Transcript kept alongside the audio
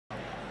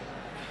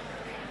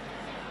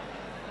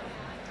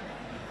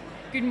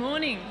Good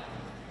morning.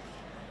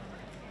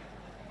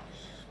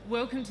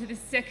 Welcome to the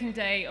second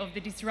day of the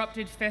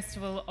Disrupted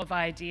Festival of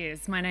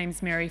Ideas. My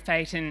name's Meri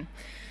Fatin.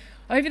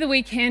 Over the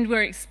weekend,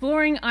 we're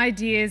exploring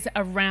ideas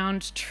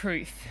around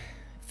truth.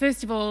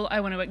 First of all,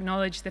 I want to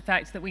acknowledge the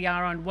fact that we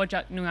are on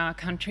Whadjuk Noongar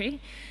country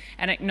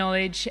and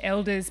acknowledge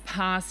elders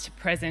past,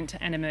 present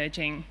and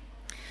emerging.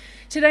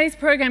 Today's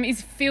program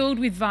is filled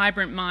with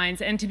vibrant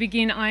minds, and to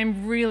begin,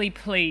 I'm really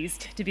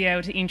pleased to be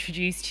able to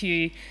introduce to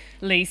you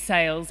Leigh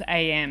Sales,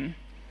 AM.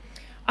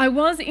 I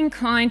was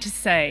inclined to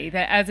say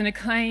that as an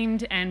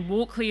acclaimed and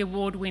Walkley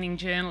Award-winning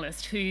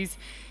journalist whose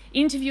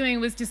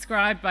interviewing was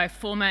described by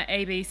former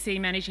ABC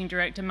Managing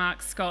Director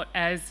Mark Scott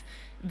as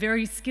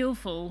very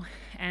skillful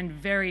and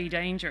very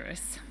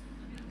dangerous,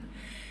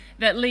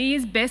 that Leigh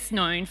is best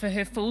known for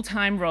her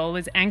full-time role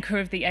as anchor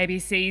of the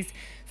ABC's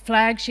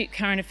flagship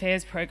current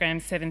affairs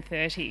program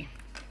 7:30.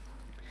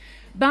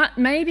 But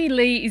maybe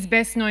Leigh is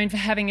best known for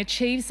having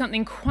achieved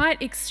something quite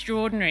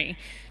extraordinary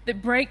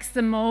that breaks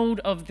the mould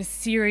of the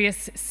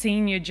serious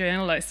senior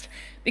journalist,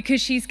 because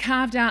she's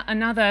carved out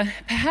another,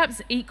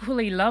 perhaps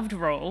equally loved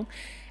role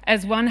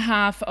as one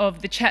half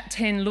of the Chat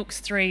 10 Looks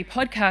 3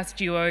 podcast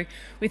duo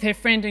with her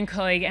friend and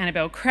colleague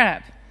Annabelle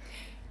Crabb.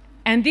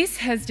 And this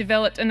has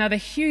developed another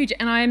huge,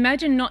 and I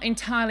imagine not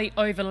entirely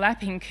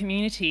overlapping,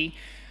 community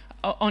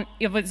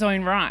of its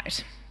own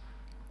right.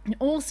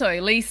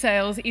 Also, Leigh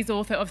Sales is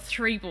author of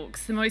 3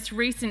 books, the most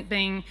recent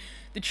being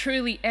the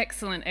truly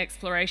excellent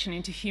exploration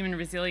into human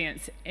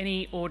resilience,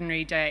 Any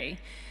Ordinary Day.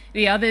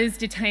 The others,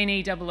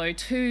 Detainee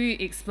 002,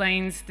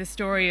 explains the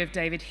story of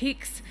David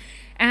Hicks,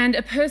 and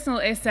a personal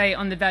essay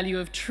on the value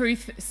of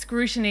truth,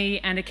 scrutiny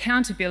and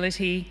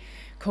accountability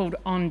called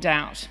On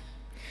Doubt.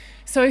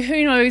 So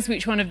who knows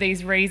which one of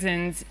these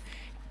reasons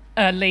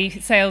Leigh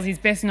Sales is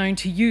best known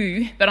to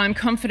you, but I'm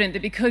confident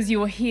that because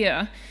you're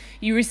here,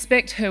 you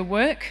respect her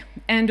work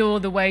and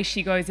or the way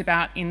she goes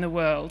about in the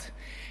world.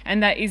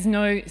 And that is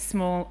no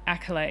small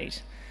accolade.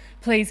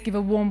 Please give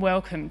a warm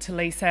welcome to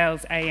Leigh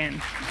Sales,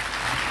 AM.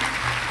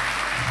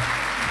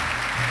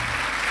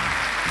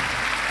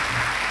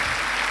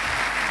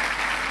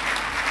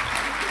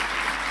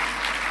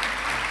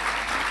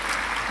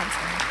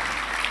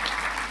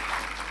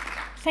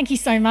 Thank you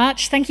so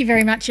much. Thank you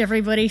very much,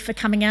 everybody, for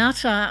coming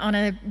out on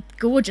a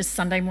gorgeous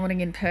Sunday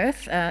morning in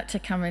Perth to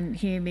come and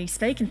hear me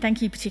speak. And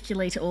thank you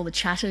particularly to all the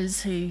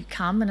chatters who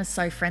come and are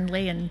so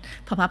friendly and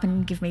pop up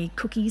and give me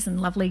cookies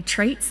and lovely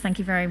treats. Thank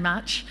you very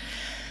much.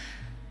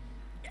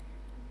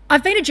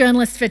 I've been a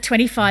journalist for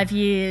 25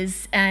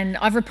 years and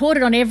I've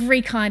reported on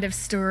every kind of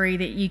story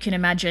that you can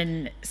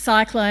imagine.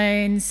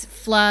 Cyclones,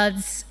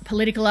 floods,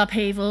 political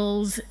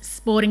upheavals,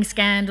 sporting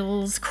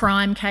scandals,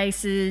 crime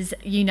cases,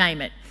 you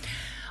name it.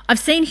 I've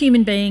seen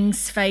human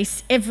beings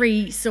face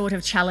every sort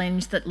of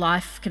challenge that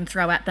life can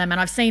throw at them, and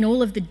I've seen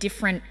all of the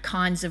different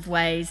kinds of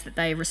ways that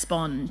they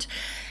respond.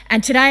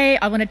 And today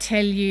I want to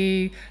tell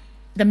you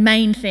the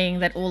main thing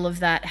that all of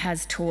that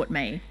has taught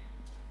me.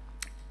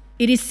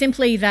 It is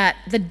simply that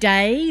the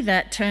day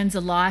that turns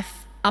a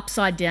life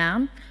upside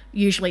down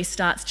usually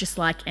starts just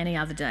like any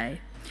other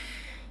day.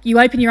 You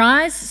open your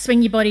eyes,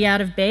 swing your body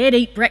out of bed,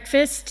 eat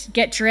breakfast,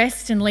 get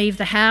dressed and leave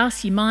the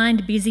house, your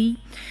mind busy.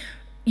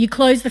 You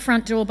close the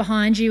front door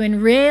behind you,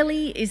 and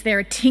rarely is there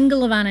a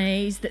tingle of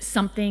unease that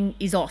something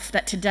is off,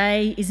 that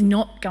today is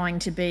not going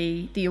to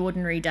be the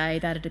ordinary day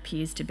that it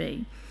appears to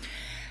be.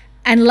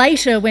 And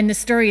later, when the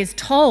story is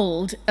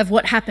told of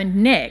what happened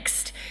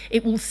next,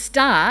 it will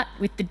start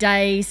with the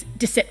day's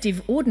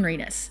deceptive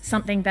ordinariness,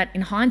 something that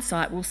in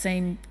hindsight will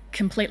seem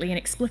completely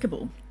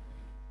inexplicable.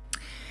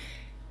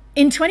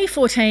 In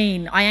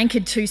 2014, I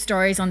anchored 2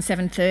 stories on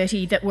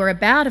 7:30 that were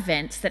about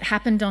events that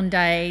happened on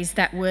days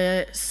that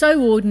were so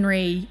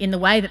ordinary in the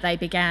way that they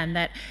began,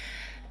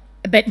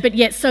 but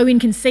yet so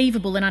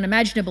inconceivable and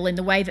unimaginable in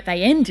the way that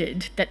they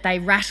ended, that they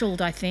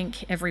rattled, I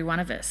think, every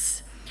one of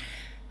us.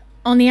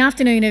 On the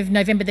afternoon of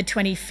November the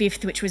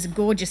 25th, which was a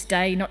gorgeous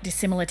day, not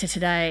dissimilar to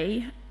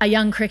today, a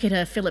young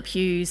cricketer, Philip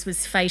Hughes,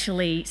 was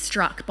fatally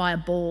struck by a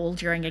ball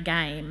during a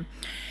game.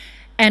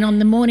 And on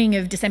the morning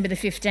of December the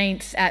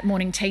 15th, at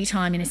morning tea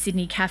time in a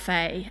Sydney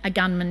cafe, a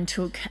gunman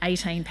took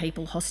 18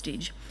 people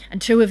hostage.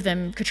 And 2 of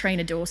them,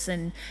 Katrina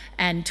Dawson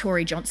and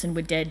Tory Johnson,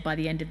 were dead by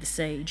the end of the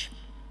siege.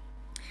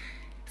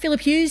 Philip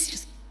Hughes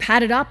just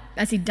padded up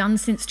as he'd done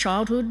since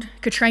childhood.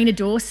 Katrina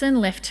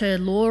Dawson left her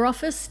law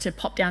office to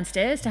pop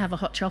downstairs to have a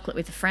hot chocolate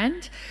with a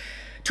friend.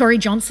 Tory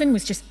Johnson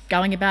was just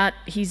going about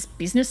his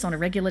business on a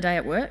regular day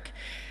at work.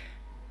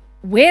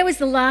 Where was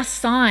the last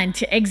sign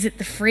to exit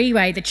the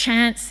freeway, the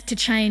chance to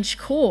change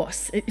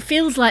course? It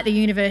feels like the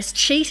universe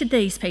cheated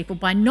these people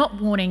by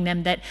not warning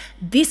them that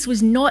this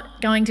was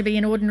not going to be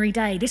an ordinary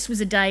day. This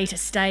was a day to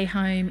stay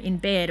home in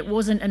bed. It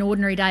wasn't an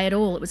ordinary day at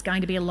all. It was going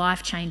to be a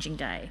life-changing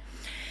day.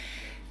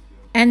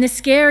 And the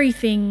scary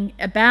thing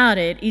about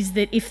it is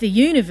that if the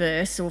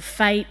universe or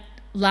fate,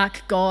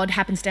 luck, God,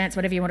 happenstance,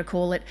 whatever you want to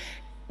call it,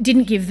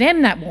 didn't give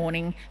them that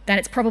warning, then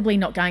it's probably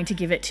not going to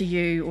give it to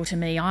you or to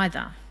me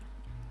either.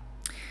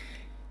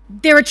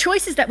 There are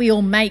choices that we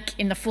all make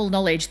in the full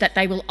knowledge that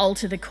they will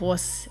alter the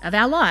course of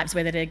our lives,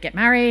 whether to get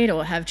married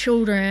or have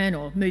children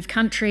or move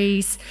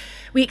countries.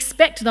 We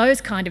expect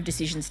those kind of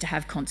decisions to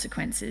have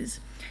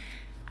consequences.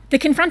 The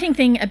confronting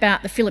thing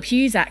about the Philip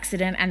Hughes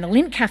accident and the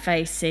Lindt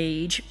Cafe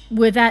siege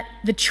were that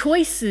the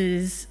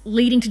choices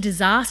leading to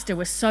disaster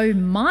were so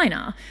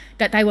minor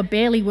that they were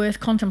barely worth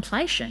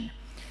contemplation.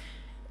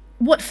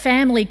 What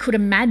family could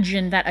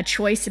imagine that a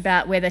choice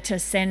about whether to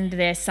send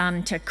their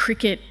son to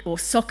cricket or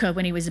soccer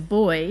when he was a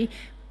boy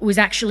was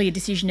actually a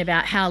decision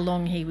about how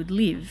long he would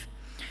live?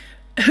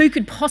 Who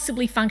could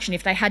possibly function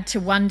if they had to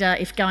wonder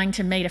if going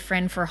to meet a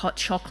friend for a hot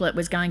chocolate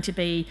was going to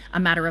be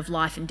a matter of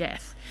life and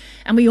death?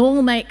 And we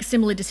all make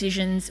similar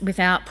decisions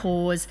without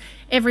pause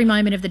every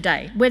moment of the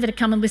day, whether to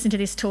come and listen to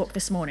this talk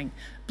this morning,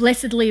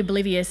 blessedly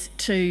oblivious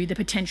to the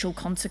potential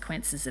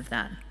consequences of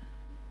that.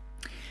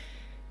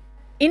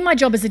 In my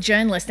job as a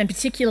journalist, and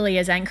particularly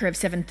as anchor of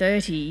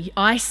 7:30,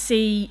 I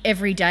see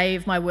every day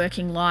of my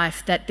working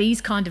life that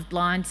these kind of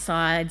blind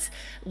sides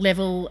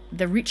level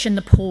the rich and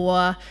the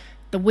poor,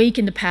 the weak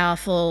and the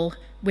powerful,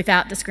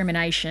 without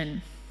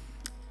discrimination.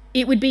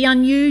 It would be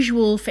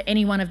unusual for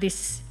any one of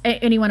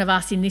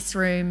us in this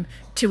room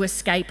to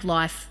escape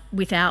life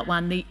without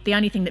one. The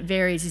only thing that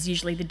varies is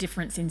usually the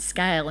difference in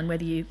scale and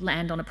whether you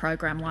land on a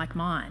program like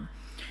mine.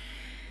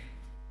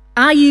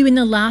 Are you in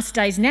the last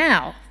days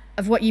now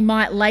of what you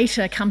might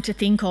later come to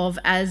think of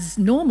as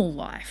normal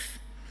life?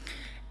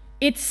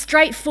 It's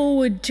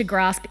straightforward to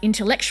grasp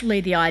intellectually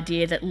the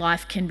idea that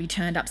life can be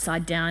turned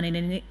upside down in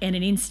an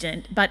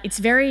instant, but it's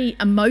very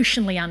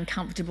emotionally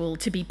uncomfortable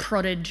to be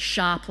prodded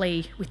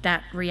sharply with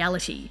that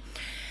reality.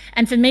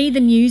 And for me, the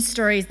news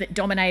stories that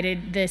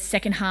dominated the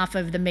second half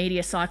of the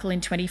media cycle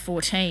in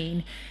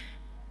 2014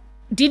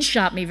 did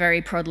prod me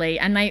very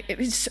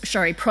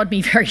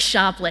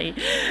sharply.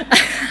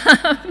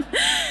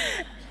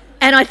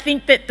 And I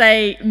think that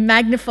they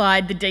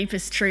magnified the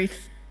deepest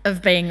truth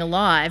of being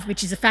alive,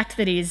 which is a fact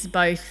that is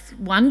both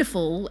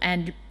wonderful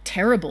and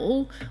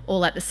terrible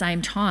all at the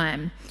same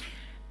time,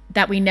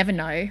 that we never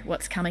know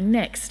what's coming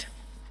next.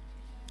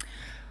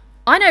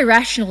 I know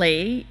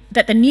rationally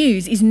that the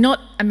news is not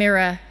a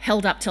mirror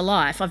held up to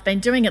life. I've been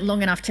doing it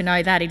long enough to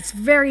know that. It's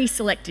very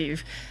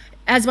selective.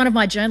 As one of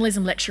my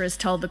journalism lecturers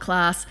told the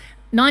class,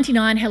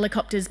 99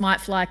 helicopters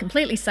might fly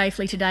completely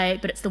safely today,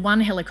 but it's the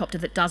one helicopter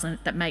that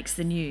doesn't that makes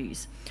the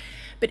news.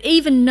 But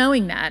even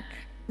knowing that,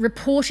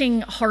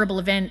 reporting horrible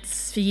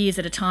events for years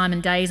at a time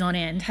and days on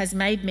end has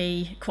made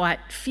me quite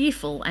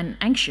fearful and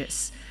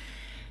anxious.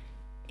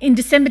 In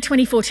December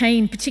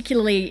 2014,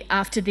 particularly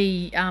after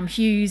the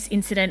Hughes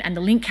incident and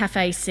the Lindt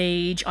Cafe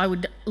siege, I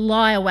would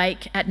lie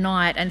awake at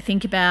night and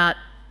think about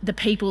the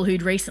people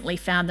who'd recently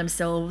found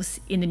themselves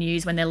in the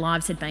news when their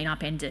lives had been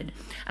upended.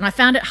 And I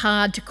found it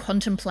hard to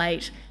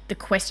contemplate the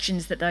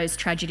questions that those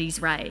tragedies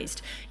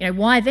raised.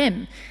 Why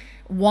them?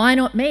 Why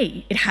not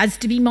me? It has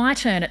to be my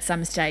turn at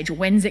some stage.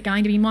 When's it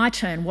going to be my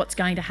turn? What's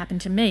going to happen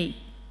to me?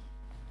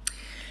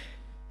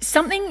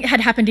 Something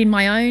had happened in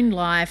my own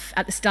life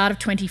at the start of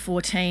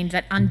 2014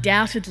 that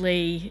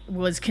undoubtedly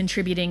was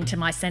contributing to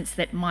my sense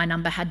that my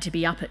number had to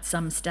be up at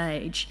some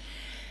stage.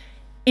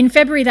 In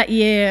February that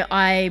year,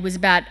 I was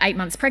about 8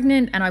 months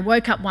pregnant, and I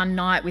woke up one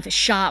night with a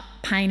sharp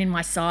pain in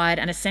my side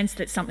and a sense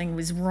that something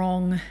was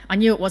wrong. I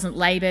knew it wasn't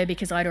labour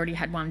because I'd already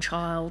had one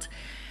child.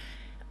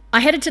 I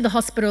headed to the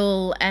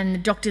hospital and the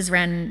doctors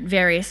ran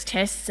various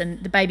tests,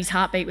 and the baby's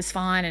heartbeat was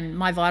fine and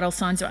my vital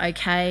signs were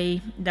okay.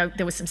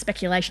 There was some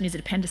speculation, is it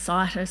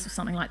appendicitis or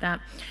something like that?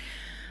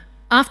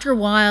 After a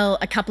while,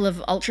 a couple of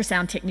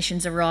ultrasound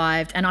technicians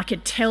arrived, and I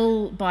could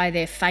tell by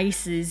their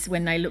faces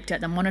when they looked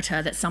at the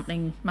monitor that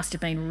something must have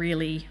been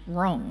really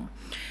wrong.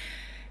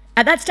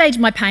 At that stage,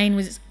 my pain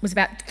was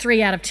about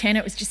 3 out of 10.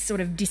 It was just sort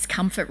of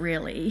discomfort,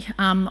 really.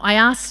 I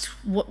asked,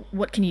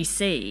 what can you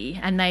see?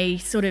 And they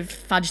sort of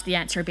fudged the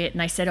answer a bit, and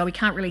they said, we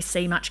can't really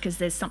see much because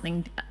there's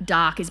something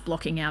dark is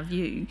blocking our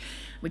view,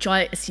 which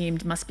I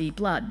assumed must be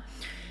blood.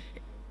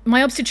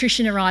 My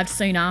obstetrician arrived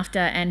soon after,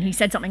 and he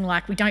said something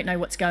like, we don't know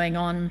what's going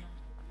on,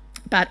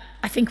 but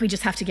I think we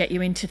just have to get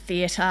you into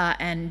theatre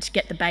and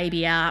get the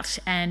baby out,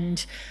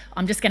 and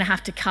I'm just going to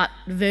have to cut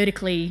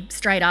vertically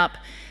straight up,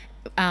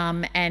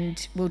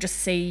 and we'll just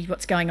see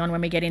what's going on when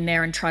we get in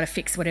there and try to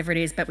fix whatever it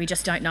is, but we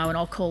just don't know, and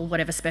I'll call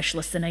whatever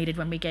specialists are needed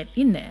when we get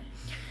in there.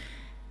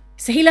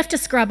 So he left to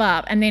scrub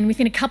up, and then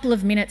within a couple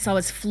of minutes I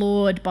was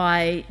floored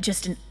by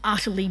just an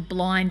utterly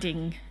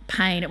blinding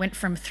pain. It went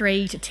from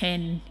 3 to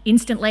 10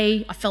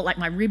 instantly. I felt like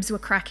my ribs were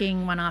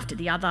cracking one after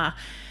the other.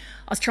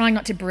 I was trying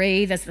not to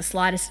breathe as the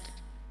slightest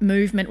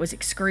movement was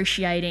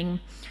excruciating.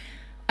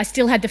 I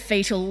still had the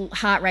fetal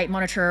heart rate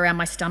monitor around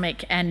my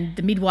stomach, and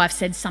the midwife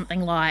said something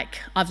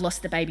like, I've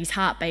lost the baby's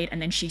heartbeat,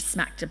 and then she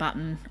smacked a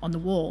button on the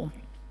wall.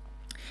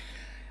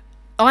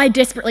 I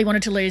desperately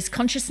wanted to lose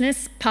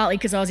consciousness, partly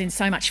because I was in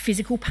so much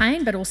physical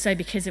pain, but also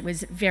because it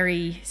was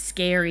very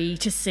scary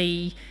to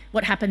see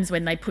what happens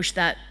when they push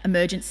that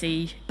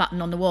emergency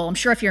button on the wall. I'm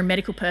sure if you're a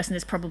medical person,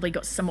 there's probably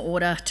got some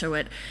order to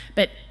it,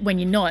 but when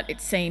you're not, it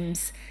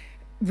seems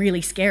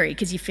really scary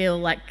because you feel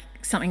like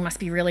something must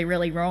be really,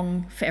 really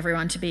wrong for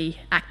everyone to be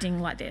acting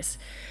like this.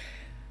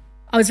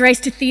 I was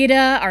raced to theatre.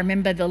 I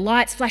remember the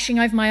lights flashing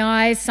over my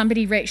eyes.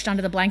 Somebody reached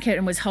under the blanket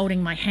and was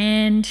holding my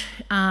hand.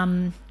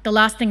 The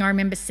last thing I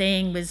remember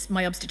seeing was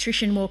my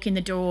obstetrician walk in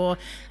the door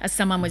as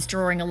someone was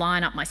drawing a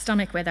line up my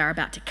stomach where they were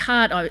about to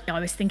cut. I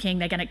was thinking,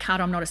 they're going to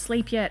cut, I'm not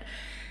asleep yet.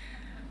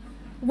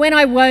 When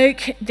I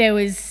woke, there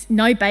was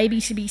no baby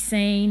to be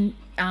seen.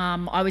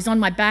 I was on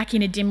my back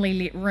in a dimly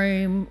lit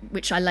room,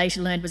 which I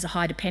later learned was a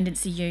high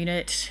dependency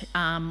unit.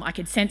 I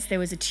could sense there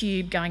was a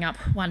tube going up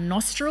one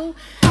nostril.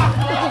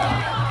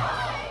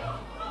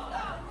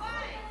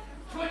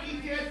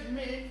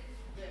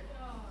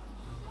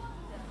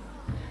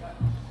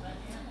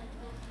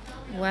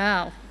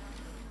 Wow.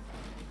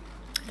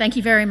 Thank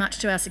you very much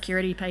to our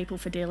security people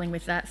for dealing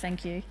with that.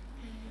 Thank you.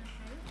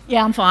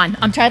 Yeah, I'm fine.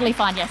 I'm totally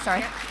fine. Yeah,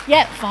 sorry.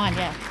 Yeah, fine,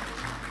 yeah.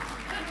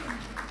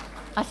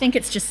 I think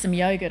it's just some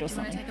yogurt or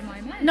something. Take a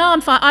moment? No,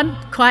 I'm fine. I'm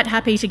quite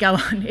happy to go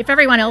on. If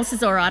everyone else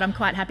is all right, I'm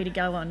quite happy to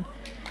go on.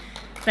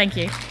 Thank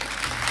you.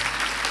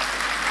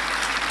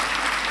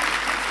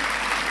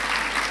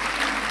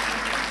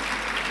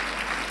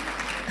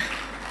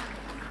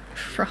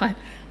 Right.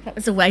 That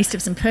was a waste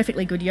of some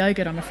perfectly good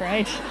yogurt, I'm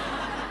afraid.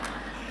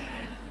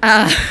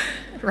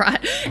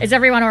 Right. Is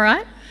everyone all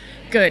right?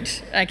 Good.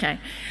 Okay.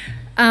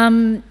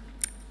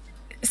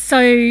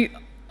 So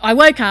I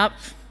woke up.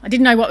 I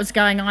didn't know what was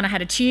going on. I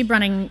had a tube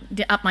running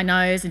up my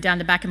nose and down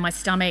the back of my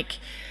stomach.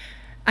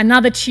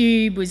 Another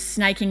tube was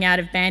snaking out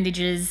of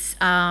bandages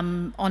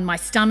on my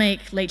stomach,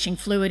 leaching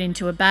fluid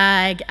into a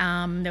bag.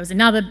 There was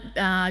another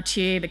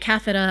tube, a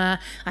catheter.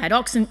 I had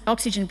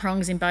oxygen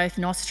prongs in both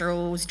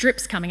nostrils,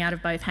 drips coming out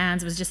of both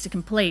hands. It was just a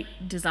complete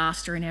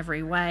disaster in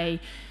every way.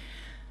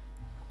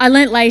 I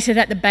learnt later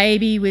that the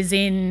baby was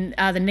in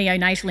the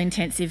neonatal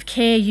intensive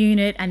care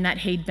unit and that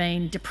he'd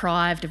been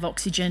deprived of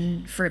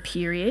oxygen for a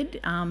period.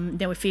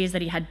 There were fears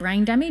that he had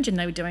brain damage and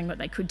they were doing what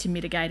they could to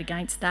mitigate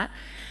against that.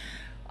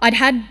 I'd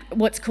had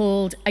what's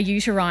called a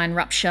uterine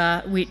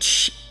rupture,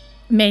 which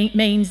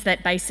means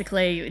that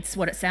basically it's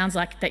what it sounds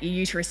like, that your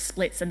uterus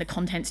splits and the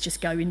contents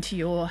just go into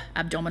your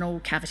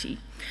abdominal cavity.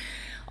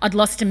 I'd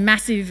lost a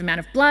massive amount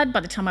of blood. By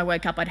the time I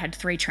woke up, I'd had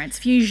 3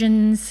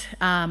 transfusions.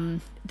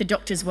 The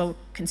doctors were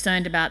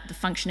concerned about the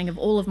functioning of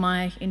all of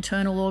my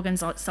internal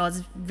organs, so I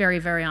was very,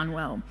 very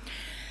unwell.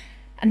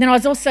 And then I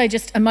was also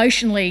just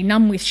emotionally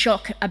numb with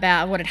shock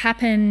about what had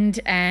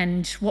happened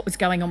and what was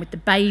going on with the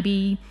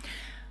baby.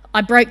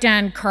 I broke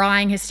down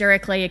crying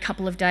hysterically a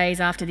couple of days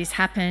after this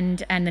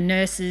happened, and the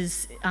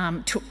nurses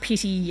took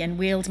pity and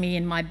wheeled me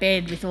in my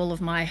bed with all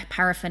of my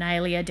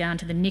paraphernalia down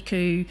to the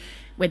NICU,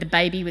 where the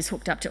baby was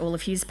hooked up to all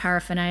of his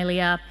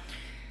paraphernalia.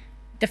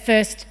 The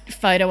first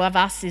photo of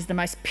us is the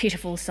most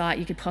pitiful sight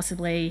you could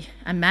possibly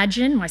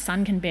imagine. My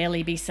son can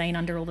barely be seen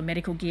under all the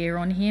medical gear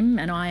on him,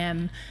 and I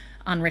am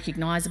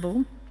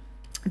unrecognisable.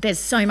 There's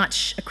so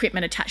much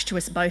equipment attached to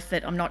us both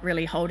that I'm not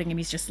really holding him,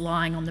 he's just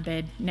lying on the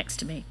bed next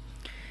to me.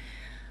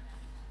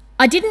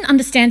 I didn't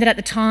understand it at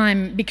the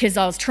time because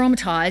I was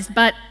traumatised,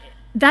 but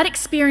that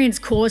experience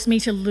caused me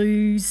to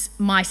lose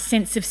my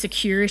sense of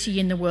security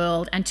in the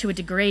world and, to a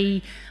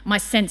degree, my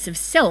sense of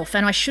self.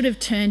 And I should have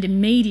turned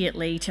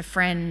immediately to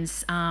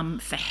friends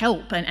for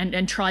help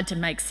and tried to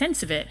make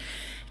sense of it.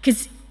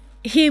 Because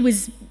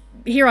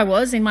here I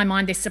was, in my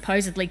mind, this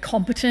supposedly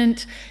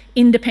competent,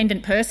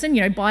 independent person,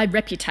 you know, by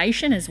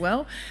reputation as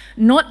well,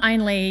 not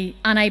only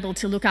unable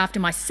to look after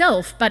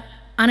myself, but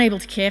unable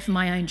to care for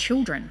my own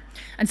children.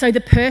 And so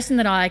the person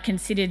that I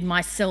considered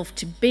myself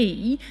to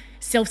be,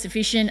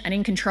 self-sufficient and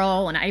in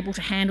control and able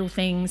to handle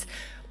things,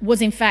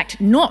 was in fact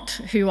not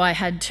who I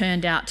had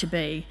turned out to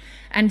be.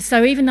 And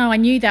so even though I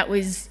knew that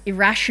was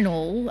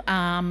irrational,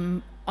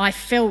 I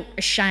felt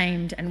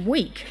ashamed and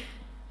weak.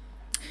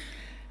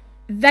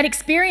 That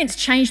experience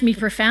changed me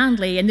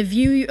profoundly, and the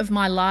view of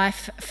my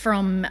life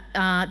from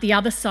the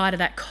other side of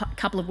that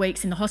couple of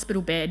weeks in the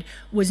hospital bed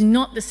was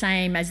not the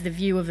same as the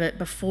view of it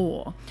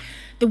before.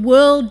 The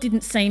world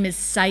didn't seem as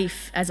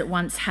safe as it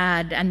once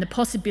had, and the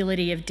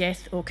possibility of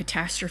death or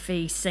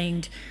catastrophe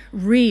seemed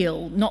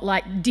real, not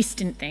like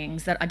distant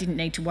things that I didn't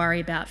need to worry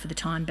about for the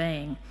time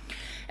being.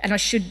 And I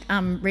should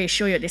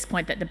reassure you at this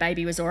point that the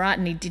baby was all right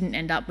and he didn't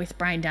end up with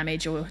brain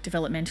damage or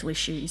developmental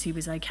issues. He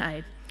was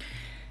okay.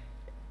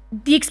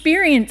 The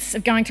experience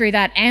of going through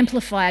that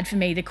amplified for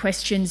me the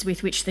questions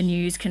with which the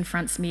news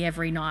confronts me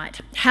every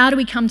night. How do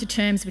we come to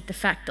terms with the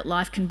fact that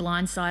life can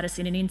blindside us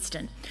in an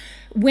instant?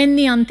 When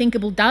the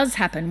unthinkable does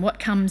happen, what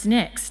comes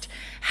next?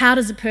 How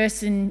does a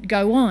person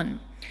go on?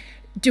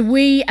 Do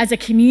we as a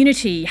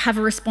community have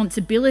a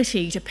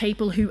responsibility to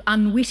people who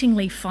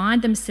unwittingly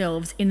find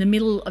themselves in the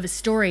middle of a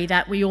story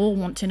that we all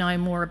want to know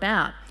more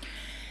about?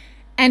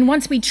 And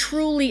once we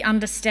truly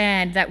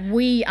understand that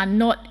we are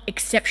not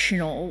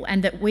exceptional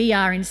and that we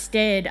are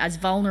instead as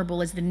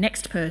vulnerable as the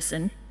next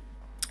person,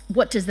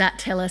 what does that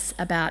tell us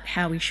about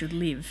how we should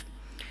live?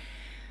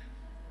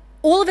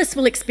 All of us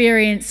will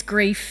experience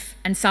grief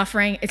and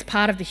suffering. It's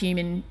part of the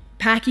human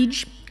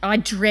package. I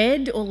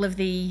dread all of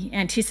the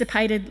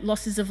anticipated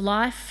losses of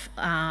life,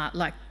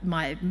 like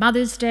my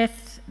mother's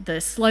death, the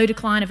slow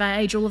decline of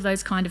age, all of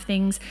those kind of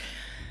things.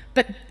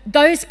 But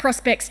those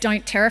prospects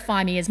don't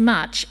terrify me as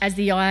much as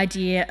the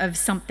idea of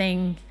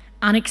something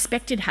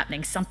unexpected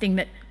happening, something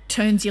that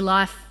turns your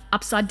life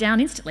upside down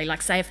instantly,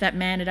 like say if that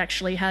man had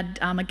actually had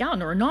a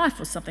gun or a knife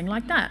or something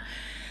like that.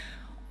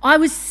 I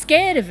was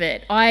scared of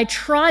it. I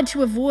tried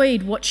to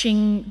avoid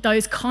watching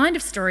those kind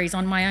of stories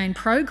on my own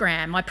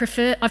program. I've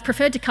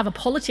preferred to cover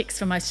politics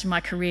for most of my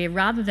career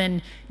rather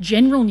than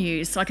general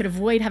news, so I could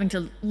avoid having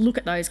to look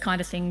at those kind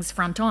of things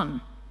front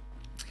on.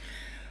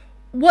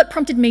 What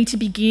prompted me to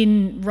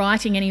begin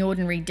writing Any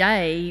Ordinary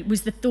Day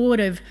was the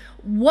thought of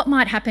what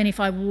might happen if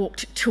I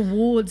walked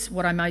towards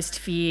what I most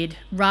feared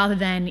rather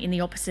than in the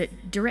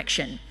opposite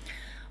direction.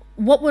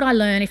 What would I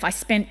learn if I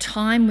spent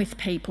time with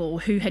people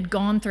who had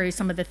gone through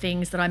some of the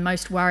things that I'm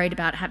most worried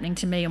about happening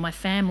to me or my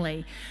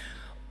family?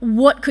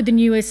 What could the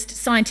newest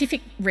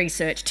scientific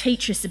research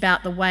teach us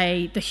about the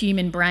way the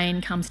human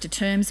brain comes to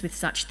terms with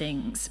such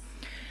things?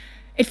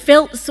 It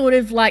felt sort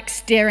of like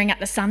staring at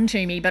the sun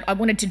to me, but I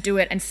wanted to do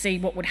it and see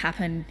what would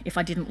happen if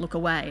I didn't look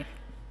away.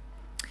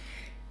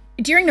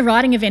 During the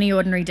writing of Any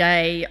Ordinary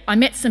Day, I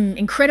met some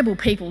incredible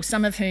people,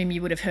 some of whom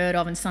you would have heard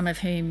of and some of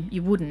whom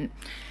you wouldn't.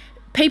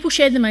 People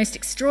shared the most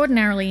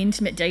extraordinarily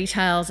intimate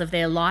details of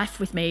their life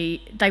with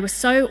me. They were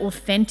so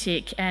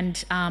authentic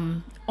and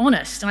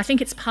honest, and I think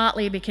it's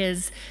partly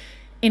because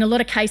in a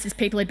lot of cases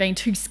people had been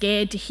too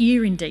scared to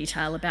hear in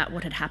detail about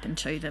what had happened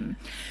to them.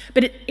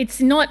 But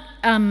it's not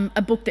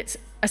a book that's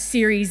a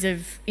series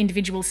of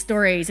individual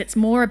stories. It's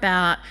more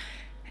about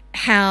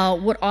how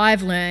what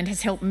I've learned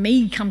has helped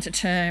me come to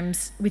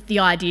terms with the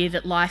idea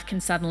that life can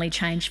suddenly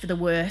change for the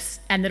worse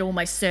and that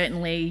almost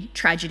certainly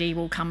tragedy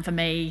will come for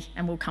me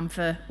and will come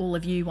for all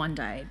of you one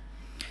day.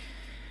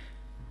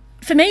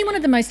 For me, one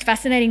of the most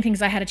fascinating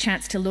things I had a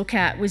chance to look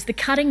at was the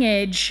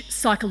cutting-edge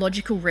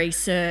psychological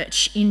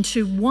research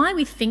into why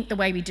we think the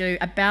way we do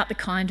about the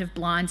kind of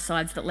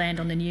blindsides that land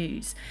on the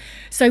news.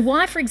 So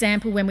why, for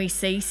example, when we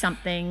see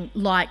something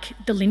like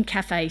the Lindt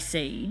Cafe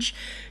siege,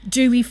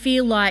 do we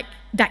feel like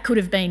that could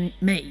have been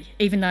me,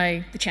 even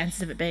though the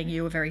chances of it being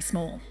you are very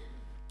small?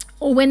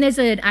 Or when there's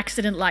an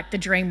accident like the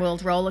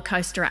Dreamworld roller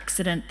coaster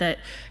accident that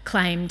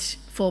claimed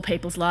 4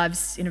 people's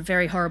lives in a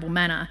very horrible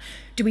manner,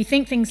 do we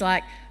think things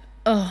like,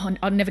 oh,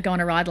 I'd never go on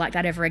a ride like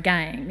that ever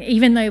again,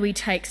 even though we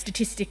take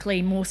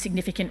statistically more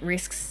significant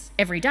risks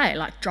every day,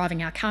 like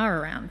driving our car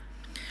around?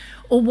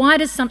 Or why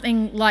does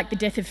something like the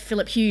death of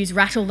Philip Hughes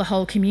rattle the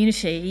whole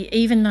community,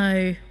 even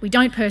though we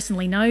don't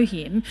personally know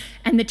him,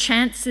 and the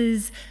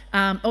chances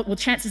are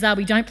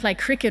we don't play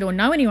cricket or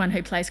know anyone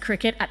who plays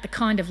cricket at the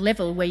kind of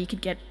level where you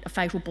could get a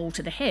fatal ball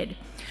to the head?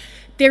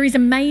 There is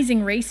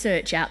amazing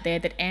research out there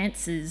that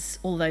answers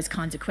all those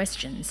kinds of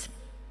questions.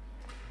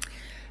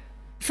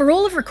 For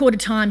all of recorded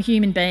time,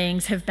 human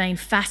beings have been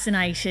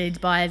fascinated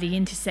by the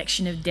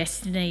intersection of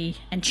destiny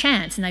and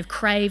chance, and they've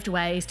craved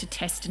ways to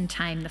test and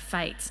tame the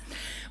fates.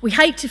 We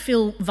hate to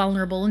feel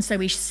vulnerable, and so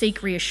we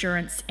seek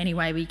reassurance any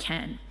way we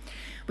can.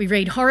 We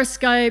read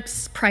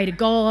horoscopes, pray to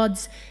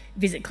gods,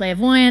 visit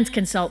clairvoyants,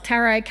 consult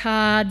tarot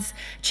cards,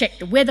 check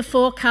the weather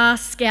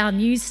forecast, scour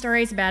news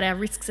stories about our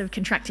risks of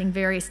contracting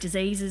various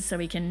diseases so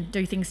we can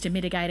do things to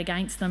mitigate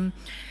against them.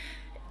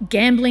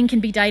 Gambling can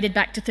be dated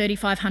back to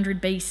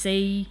 3500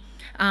 BC.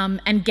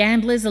 And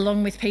gamblers,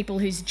 along with people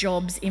whose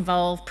jobs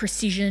involve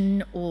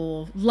precision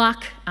or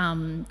luck,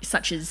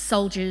 such as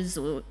soldiers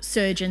or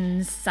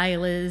surgeons,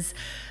 sailors,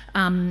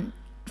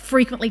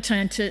 frequently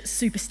turn to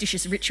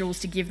superstitious rituals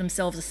to give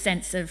themselves a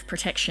sense of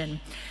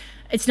protection.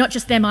 It's not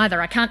just them either.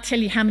 I can't tell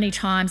you how many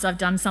times I've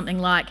done something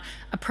like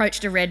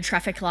approached a red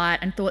traffic light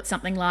and thought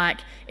something like,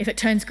 if it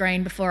turns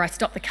green before I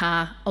stop the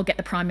car, I'll get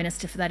the Prime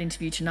Minister for that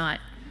interview tonight.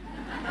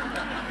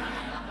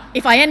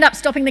 If I end up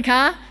stopping the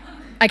car,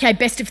 okay,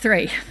 best of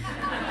 3.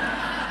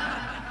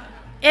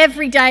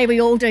 Every day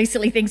we all do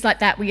silly things like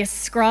that. We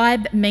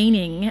ascribe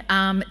meaning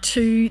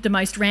to the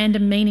most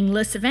random,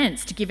 meaningless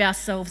events to give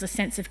ourselves a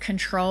sense of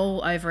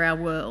control over our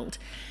world.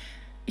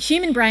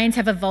 Human brains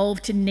have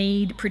evolved to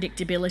need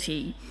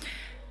predictability.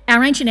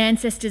 Our ancient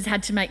ancestors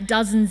had to make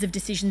dozens of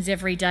decisions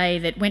every day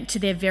that went to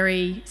their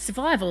very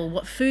survival: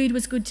 what food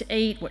was good to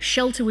eat, what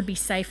shelter would be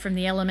safe from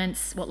the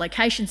elements, what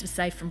locations were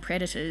safe from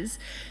predators.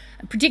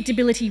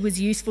 Predictability was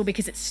useful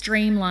because it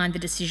streamlined the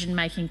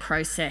decision-making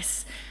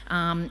process.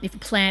 If a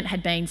plant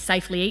had been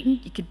safely eaten,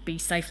 it could be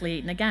safely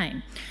eaten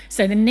again.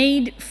 So the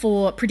need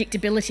for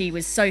predictability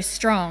was so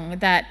strong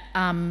that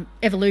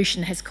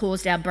evolution has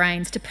caused our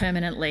brains to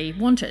permanently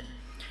want it.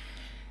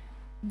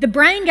 The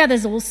brain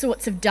gathers all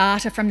sorts of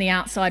data from the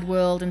outside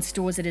world and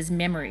stores it as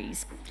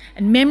memories.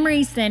 And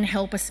memories then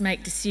help us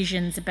make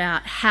decisions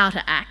about how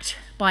to act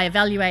by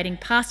evaluating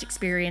past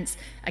experience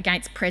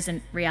against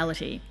present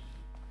reality.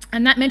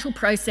 And that mental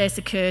process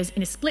occurs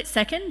in a split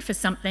second for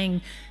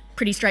something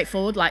pretty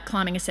straightforward like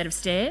climbing a set of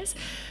stairs,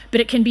 but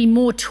it can be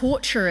more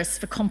torturous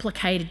for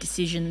complicated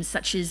decisions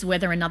such as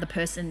whether another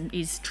person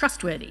is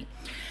trustworthy.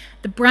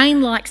 The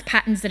brain likes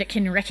patterns that it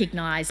can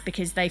recognise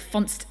because they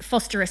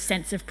foster a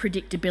sense of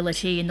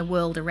predictability in the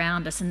world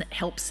around us, and that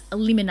helps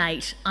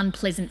eliminate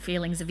unpleasant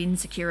feelings of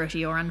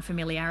insecurity or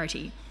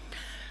unfamiliarity.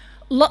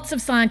 Lots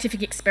of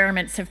scientific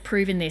experiments have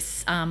proven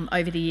this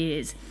over the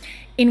years.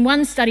 In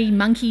one study,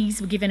 monkeys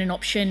were given an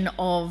option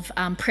of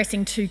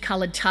pressing two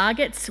coloured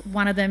targets.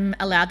 One of them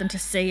allowed them to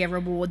see a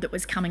reward that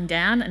was coming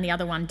down and the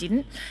other one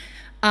didn't.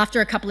 After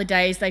a couple of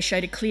days, they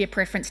showed a clear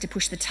preference to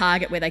push the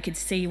target where they could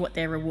see what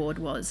their reward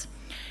was.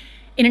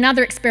 In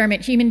another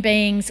experiment, human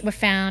beings were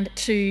found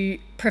to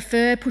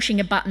prefer pushing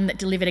a button that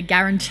delivered a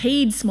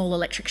guaranteed small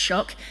electric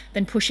shock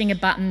than pushing a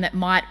button that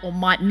might or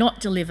might not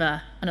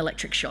deliver an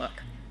electric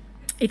shock.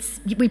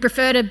 We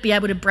prefer to be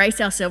able to brace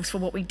ourselves for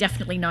what we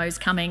definitely know is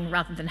coming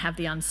rather than have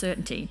the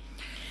uncertainty.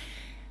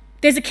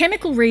 There's a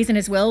chemical reason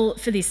as well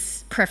for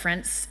this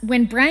preference.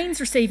 When brains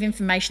receive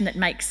information that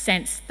makes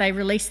sense, they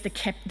release the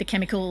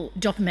chemical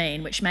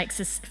dopamine, which makes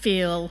us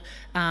feel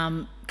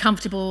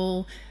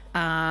comfortable,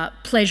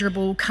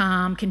 pleasurable,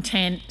 calm,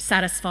 content,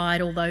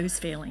 satisfied, all those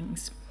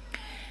feelings.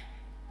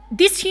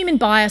 This human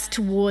bias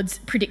towards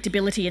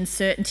predictability and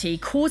certainty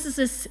causes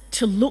us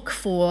to look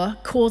for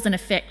cause and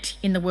effect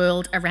in the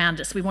world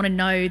around us. We want to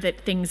know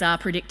that things are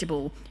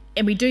predictable,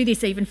 and we do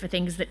this even for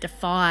things that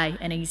defy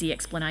an easy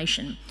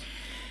explanation.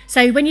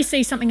 So when you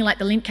see something like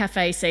the Lindt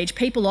Cafe siege,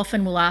 people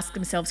often will ask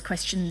themselves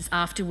questions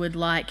afterward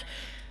like,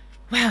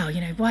 wow,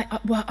 you know,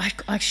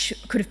 I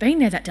could have been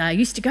there that day. I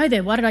used to go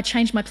there. Why did I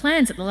change my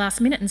plans at the last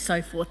minute and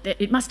so forth?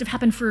 It must have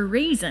happened for a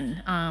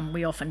reason,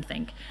 we often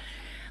think.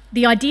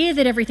 The idea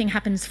that everything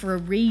happens for a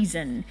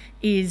reason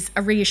is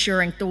a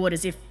reassuring thought,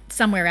 as if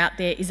somewhere out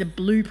there is a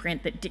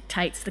blueprint that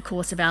dictates the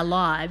course of our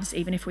lives,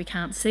 even if we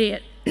can't see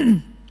it.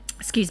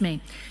 Excuse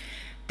me.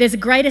 There's a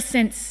greater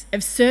sense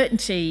of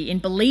certainty in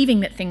believing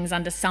that things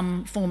under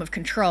some form of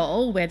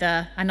control,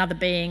 whether another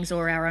being's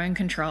or our own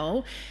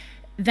control,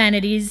 than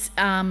it is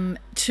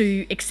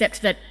to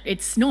accept that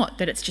it's not,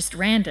 that it's just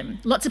random.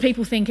 Lots of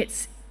people think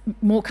it's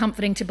more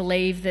comforting to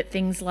believe that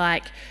things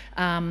like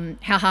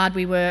how hard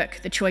we work,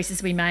 the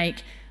choices we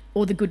make,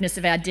 or the goodness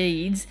of our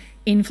deeds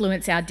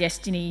influence our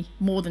destiny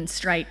more than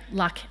straight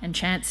luck and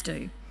chance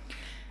do.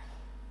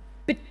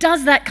 But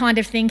does that kind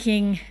of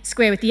thinking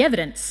square with the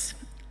evidence?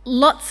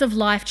 Lots of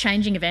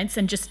life-changing events,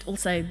 and just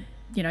also,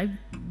 you know,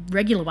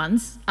 regular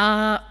ones,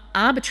 are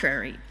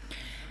arbitrary.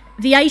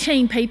 The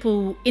 18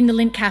 people in the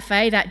Lindt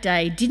Cafe that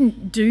day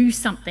didn't do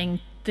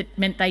something that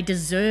meant they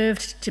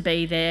deserved to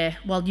be there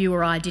while you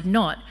or I did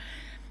not.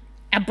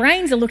 Our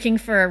brains are looking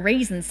for a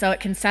reason so it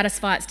can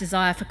satisfy its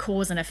desire for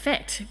cause and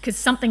effect, because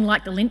something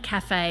like the Lindt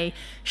Cafe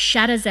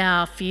shatters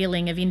our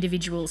feeling of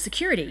individual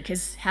security,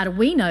 because how do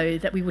we know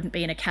that we wouldn't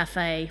be in a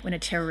cafe when a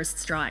terrorist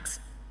strikes?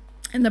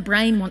 And the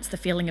brain wants the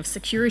feeling of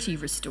security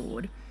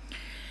restored.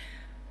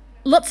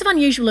 Lots of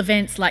unusual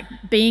events, like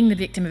being the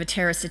victim of a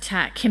terrorist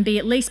attack, can be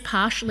at least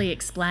partially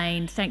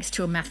explained thanks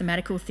to a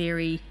mathematical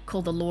theory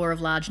called the law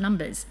of large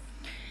numbers.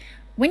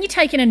 When you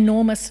take an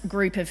enormous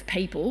group of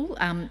people,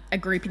 a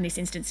group in this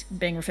instance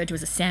being referred to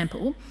as a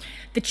sample,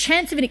 the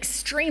chance of an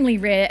extremely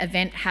rare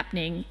event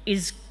happening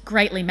is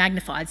greatly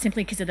magnified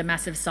simply because of the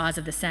massive size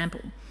of the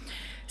sample.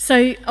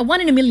 So a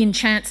 1 in a million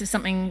chance of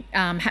something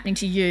happening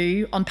to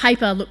you on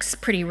paper looks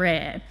pretty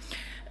rare.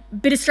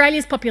 But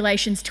Australia's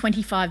population is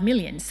 25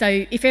 million.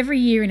 So if every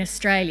year in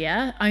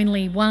Australia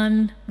only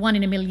one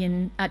in a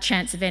million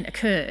chance event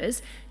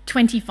occurs,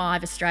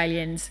 25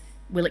 Australians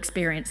will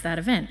experience that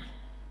event.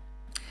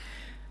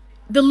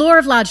 The law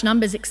of large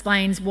numbers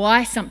explains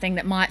why something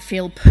that might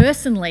feel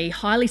personally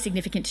highly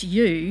significant to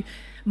you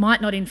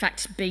might not in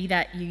fact be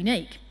that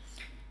unique.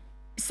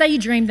 Say you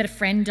dreamed that a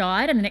friend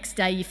died and the next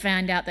day you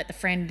found out that the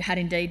friend had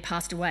indeed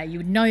passed away. You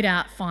would no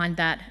doubt find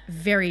that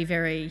very,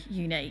 very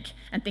unique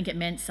and think it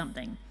meant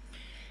something.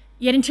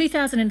 Yet in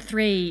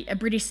 2003, a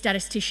British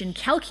statistician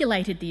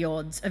calculated the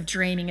odds of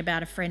dreaming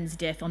about a friend's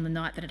death on the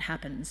night that it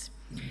happens.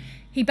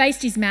 He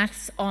based his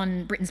maths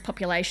on Britain's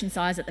population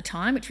size at the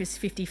time, which was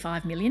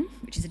 55 million,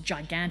 which is a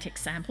gigantic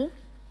sample,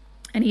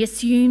 and he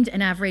assumed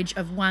an average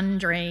of one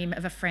dream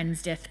of a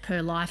friend's death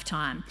per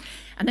lifetime.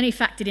 And then he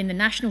factored in the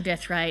national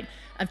death rate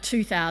of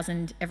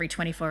 2,000 every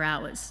 24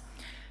 hours.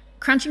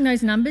 Crunching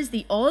those numbers,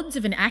 the odds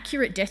of an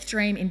accurate death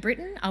dream in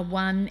Britain are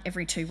 1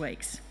 every 2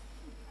 weeks.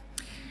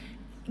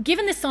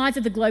 Given the size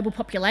of the global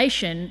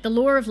population, the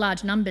law of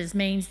large numbers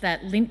means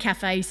that Lindt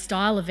Cafe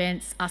style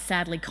events are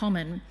sadly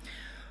common.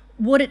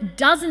 What it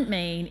doesn't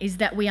mean is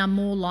that we are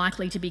more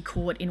likely to be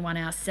caught in one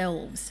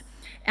ourselves.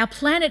 Our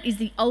planet is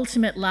the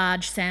ultimate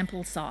large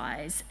sample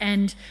size,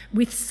 and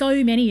with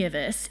so many of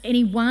us,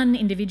 any one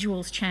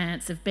individual's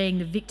chance of being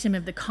the victim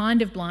of the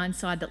kind of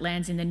blindside that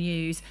lands in the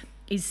news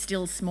is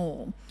still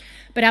small.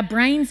 But our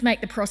brains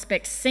make the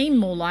prospect seem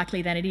more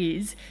likely than it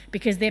is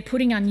because they're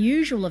putting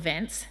unusual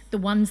events, the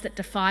ones that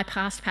defy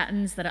past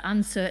patterns, that are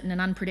uncertain and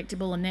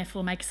unpredictable and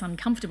therefore make us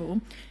uncomfortable,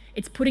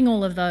 it's putting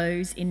all of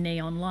those in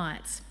neon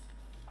lights.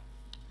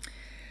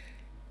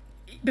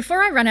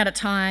 Before I run out of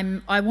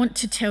time, I want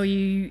to tell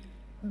you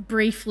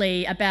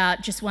briefly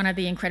about just one of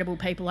the incredible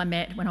people I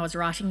met when I was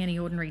writing Any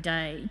Ordinary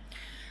Day.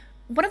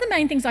 one of the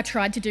main things I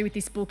tried to do with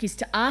this book is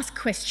to ask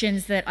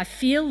questions that I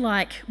feel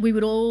like we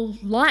would all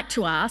like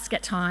to ask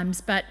at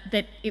times, but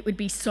that it would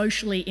be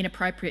socially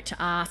inappropriate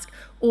to ask,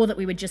 or that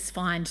we would just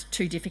find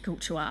too difficult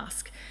to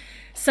ask.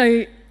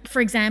 So,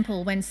 for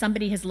example, when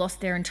somebody has lost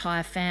their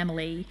entire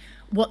family,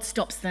 what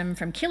stops them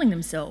from killing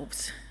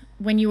themselves?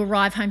 When you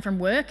arrive home from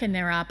work and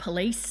there are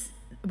police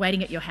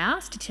waiting at your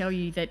house to tell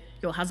you that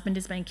your husband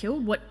has been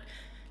killed, what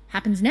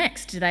happens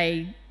next? Do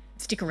they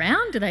stick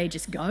around? Do they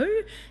just go?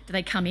 Do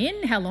they come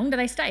in? How long do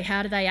they stay?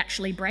 How do they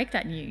actually break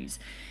that news?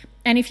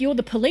 And if you're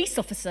the police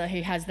officer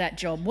who has that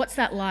job, what's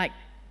that like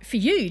for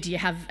you? Do you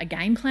have a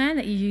game plan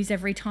that you use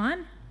every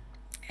time?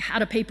 How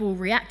do people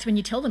react when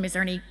you tell them? Is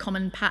there any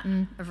common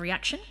pattern of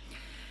reaction?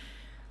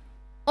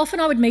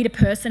 Often I would meet a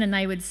person and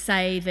they would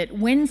say that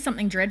when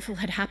something dreadful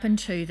had happened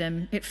to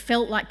them, it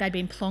felt like they'd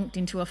been plonked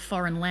into a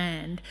foreign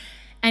land.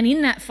 And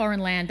in that foreign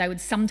land, they would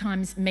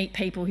sometimes meet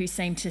people who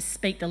seemed to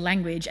speak the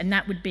language, and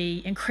that would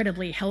be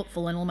incredibly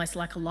helpful and almost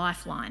like a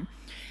lifeline.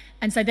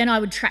 And so then I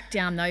would track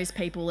down those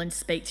people and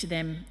speak to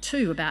them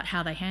too about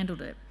how they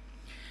handled it.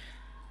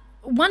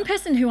 One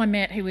person who I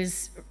met who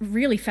was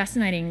really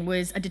fascinating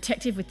was a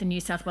detective with the New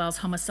South Wales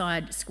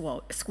Homicide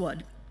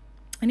Squad.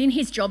 And in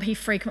his job, he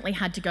frequently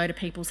had to go to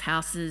people's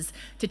houses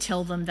to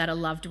tell them that a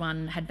loved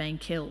one had been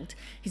killed.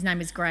 His name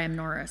is Graham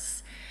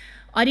Norris.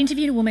 I'd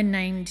interviewed a woman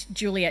named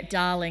Juliet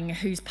Darling,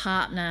 whose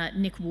partner,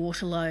 Nick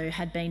Waterlow,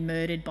 had been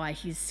murdered by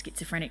his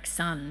schizophrenic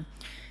son.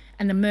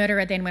 And the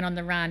murderer then went on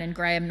the run, and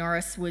Graham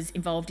Norris was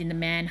involved in the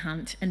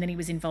manhunt, and then he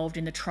was involved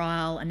in the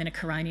trial and then a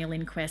coronial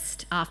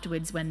inquest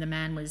afterwards when the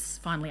man was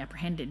finally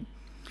apprehended.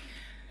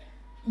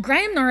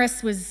 Graham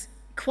Norris was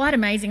quite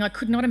amazing. I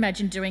could not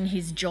imagine doing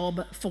his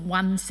job for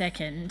 1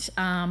 second.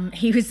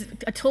 He was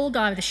a tall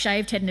guy with a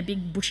shaved head and a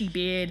big bushy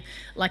beard,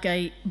 like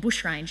a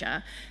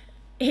bushranger.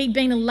 He'd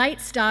been a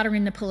late starter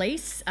in the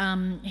police.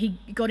 He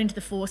got into the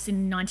force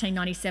in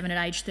 1997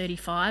 at age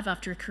 35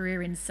 after a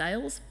career in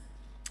sales.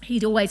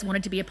 He'd always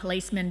wanted to be a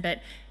policeman,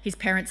 but his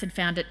parents had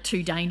found it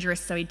too dangerous,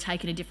 so he'd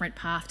taken a different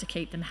path to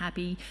keep them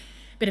happy,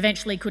 but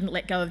eventually couldn't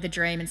let go of the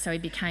dream, and so he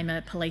became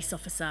a police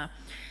officer.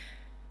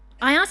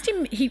 I asked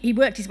him, he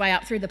worked his way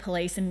up through the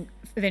police and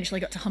eventually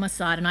got to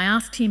homicide, and I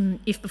asked him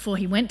if before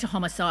he went to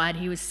homicide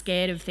he was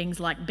scared of things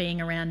like being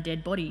around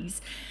dead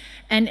bodies.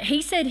 And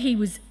he said he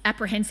was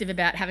apprehensive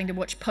about having to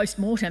watch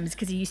post-mortems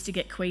because he used to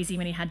get queasy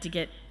when he had to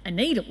get a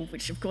needle,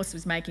 which of course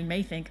was making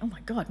me think, oh my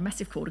God,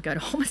 massive call to go to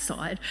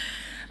homicide.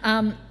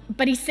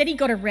 But he said he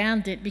got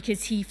around it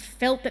because he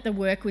felt that the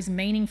work was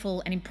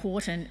meaningful and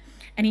important,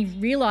 and he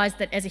realised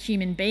that as a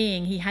human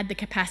being he had the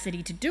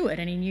capacity to do it,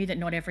 and he knew that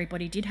not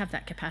everybody did have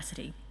that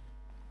capacity.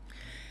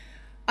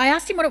 I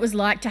asked him what it was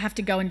like to have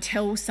to go and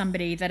tell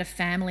somebody that a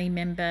family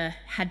member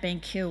had been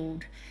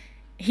killed.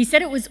 He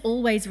said it was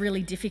always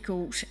really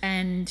difficult,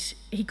 and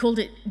he called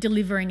it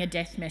delivering a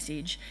death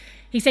message.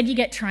 He said you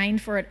get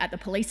trained for it at the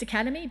police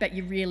academy, but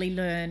you really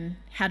learn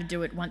how to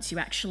do it once you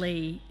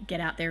actually get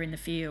out there in the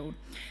field.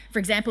 For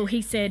example,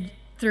 he said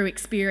through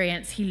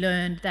experience he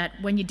learned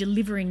that when you're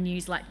delivering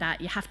news like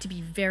that, you have to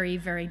be very,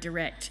 very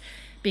direct,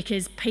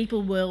 because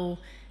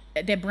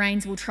their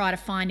brains will try to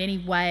find any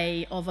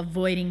way of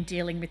avoiding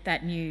dealing with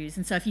that news.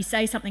 And so if you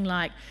say something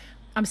like,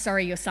 I'm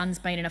sorry your son's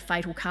been in a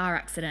fatal car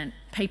accident,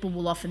 people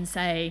will often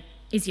say,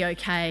 is he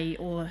okay,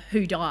 or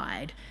who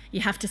died?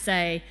 You have to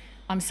say,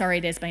 I'm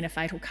sorry there's been a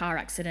fatal car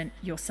accident,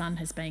 your son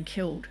has been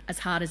killed, as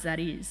hard as that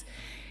is.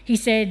 He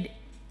said,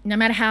 no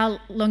matter how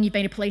long you've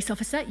been a police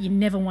officer, you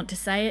never want to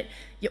say it.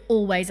 You're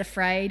always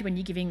afraid when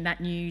you're giving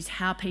that news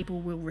how people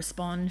will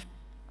respond.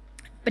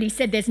 But he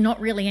said there's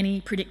not really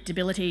any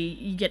predictability.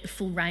 You get the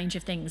full range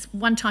of things.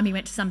 One time he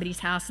went to somebody's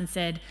house and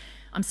said,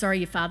 I'm sorry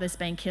your father's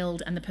been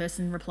killed, and the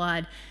person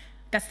replied,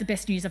 that's the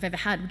best news I've ever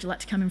had. Would you like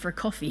to come in for a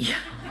coffee?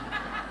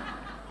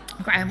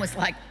 Graham was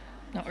like,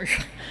 no.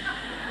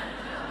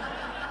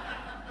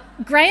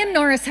 Graham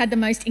Norris had the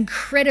most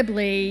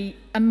incredibly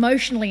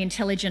emotionally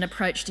intelligent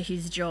approach to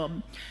his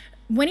job.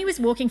 When he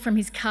was walking from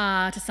his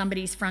car to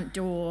somebody's front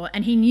door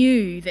and he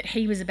knew that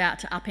he was about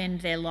to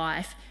upend their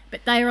life,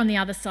 but they were on the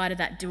other side of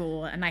that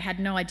door and they had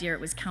no idea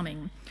it was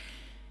coming,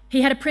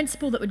 he had a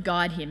principle that would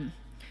guide him.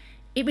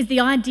 It was the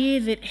idea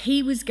that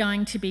he was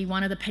going to be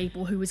one of the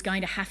people who was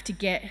going to have to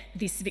get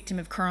this victim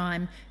of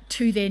crime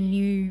to their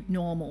new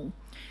normal.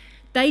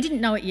 They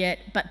didn't know it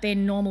yet, but their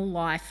normal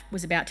life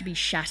was about to be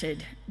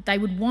shattered. They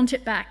would want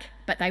it back,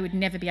 but they would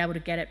never be able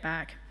to get it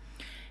back.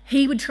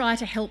 He would try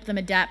to help them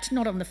adapt,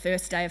 not on the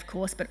first day, of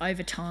course, but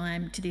over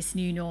time to this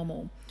new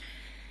normal.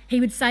 He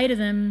would say to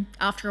them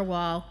after a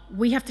while,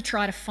 we have to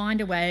try to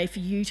find a way for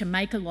you to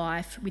make a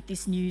life with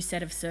this new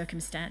set of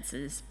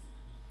circumstances.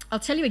 I'll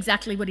tell you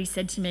exactly what he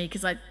said to me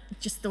because I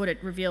just thought it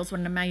reveals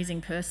what an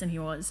amazing person he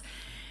was.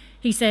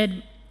 He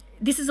said,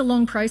 this is a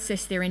long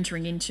process they're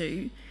entering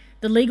into.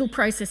 The legal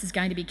process is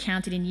going to be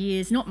counted in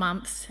years, not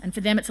months, and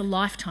for them it's a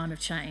lifetime of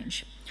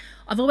change.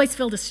 I've always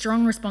felt a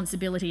strong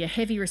responsibility, a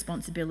heavy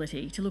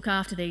responsibility, to look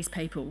after these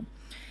people.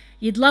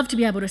 You'd love to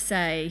be able to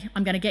say,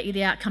 I'm going to get you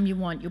the outcome you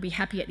want, you'll be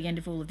happy at the end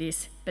of all of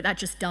this, but that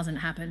just doesn't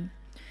happen.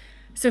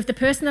 So if the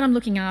person that I'm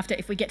looking after,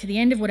 if we get to the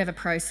end of whatever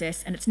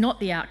process and it's not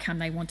the outcome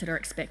they wanted or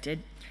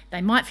expected,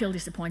 they might feel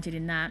disappointed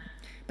in that,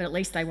 but at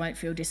least they won't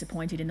feel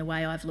disappointed in the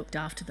way I've looked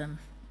after them.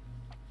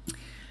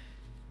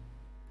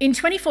 In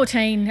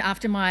 2014,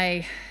 after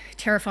my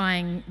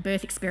terrifying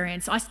birth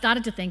experience, I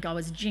started to think I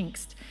was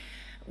jinxed.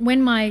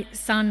 When my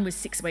son was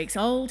 6 weeks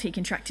old, he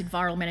contracted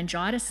viral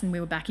meningitis and we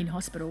were back in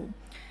hospital.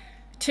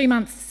 2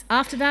 months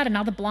after that,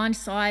 another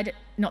blindside,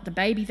 not the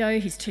baby though,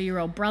 his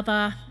 2-year-old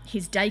brother.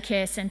 His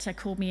daycare centre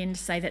called me in to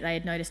say that they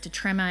had noticed a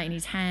tremor in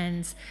his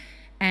hands,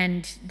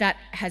 and that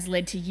has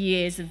led to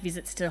years of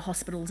visits to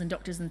hospitals and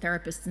doctors and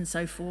therapists and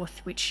so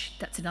forth, which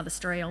that's another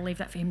story. I'll leave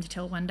that for him to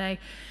tell one day.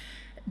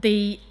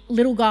 The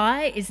little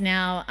guy is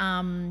now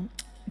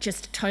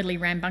just a totally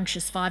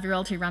rambunctious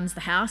 5-year-old who runs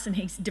the house, and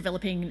he's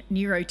developing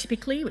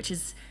neurotypically, which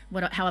is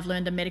how I've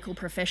learned a medical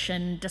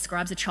profession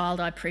describes a child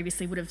I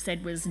previously would have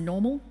said was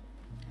normal.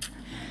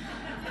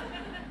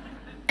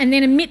 And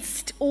then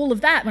amidst all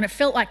of that, when it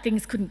felt like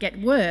things couldn't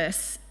get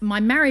worse, my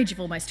marriage of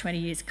almost 20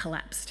 years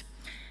collapsed.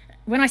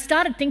 When I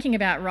started thinking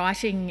about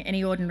writing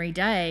Any Ordinary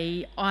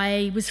Day,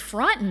 I was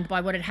frightened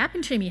by what had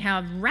happened to me,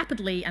 how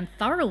rapidly and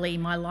thoroughly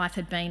my life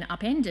had been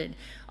upended.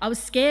 I was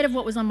scared of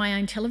what was on my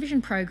own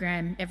television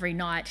program every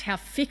night, how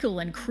fickle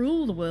and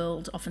cruel the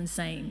world often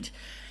seemed.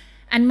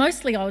 And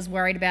mostly I was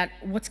worried about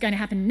what's going to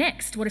happen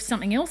next. What if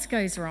something else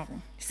goes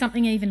wrong?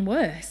 Something even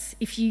worse.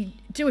 If you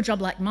do a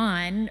job like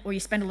mine, or you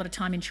spend a lot of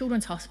time in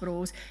children's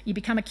hospitals, you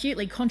become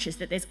acutely conscious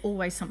that there's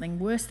always something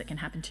worse that can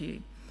happen to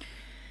you.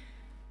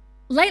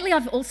 Lately,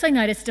 I've also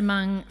noticed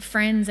among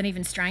friends and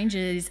even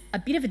strangers a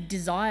bit of a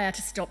desire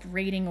to stop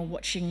reading or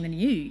watching the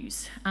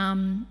news,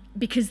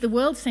 because the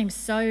world seems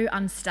so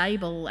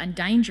unstable and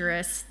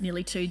dangerous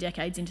nearly 2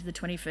 decades into the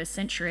 21st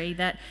century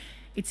that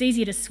it's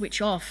easier to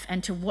switch off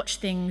and to watch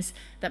things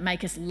that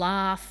make us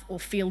laugh or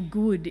feel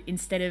good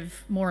instead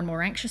of more and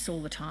more anxious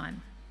all the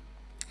time.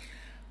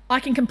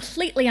 I can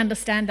completely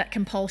understand that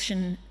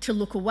compulsion to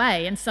look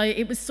away, and so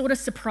it was sort of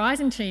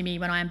surprising to me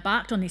when I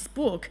embarked on this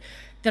book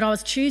that I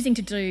was choosing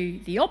to do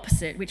the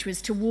opposite, which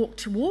was to walk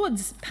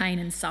towards pain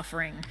and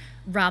suffering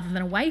rather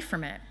than away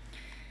from it.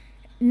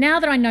 Now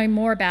that I know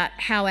more about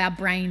how our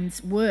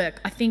brains work,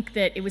 I think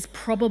that it was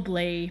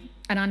probably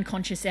an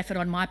unconscious effort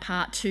on my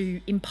part to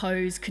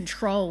impose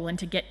control and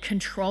to get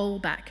control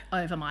back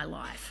over my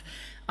life.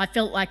 I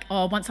felt like,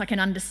 oh, once I can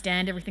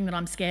understand everything that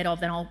I'm scared of,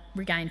 then I'll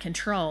regain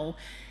control.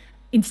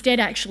 Instead,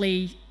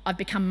 actually, I've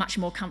become much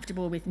more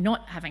comfortable with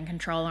not having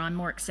control, and I'm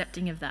more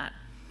accepting of that.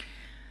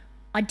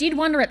 I did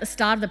wonder at the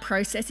start of the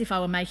process if I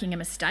were making a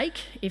mistake,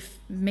 if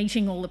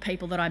meeting all the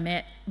people that I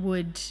met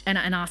would, and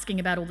asking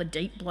about all the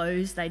deep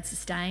blows they'd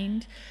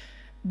sustained,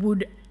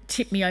 would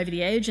tip me over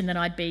the edge and that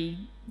I'd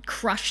be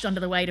crushed under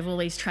the weight of all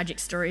these tragic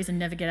stories and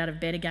never get out of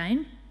bed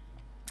again.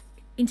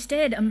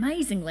 Instead,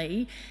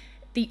 amazingly,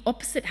 the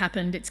opposite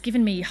happened. It's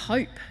given me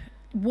hope.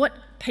 What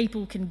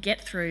people can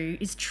get through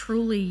is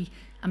truly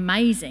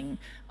amazing.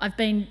 I've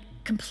been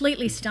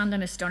completely stunned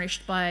and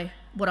astonished by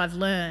what I've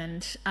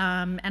learned,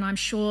 and I'm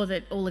sure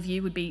that all of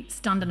you would be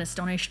stunned and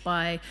astonished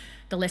by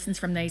the lessons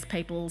from these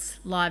people's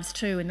lives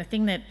too. And the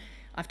thing that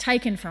I've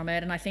taken from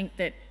it, and I think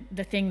that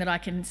the thing that I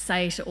can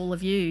say to all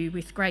of you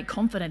with great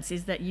confidence,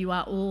 is that you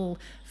are all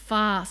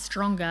far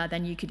stronger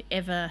than you could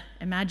ever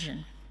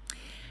imagine.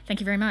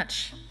 Thank you very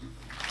much.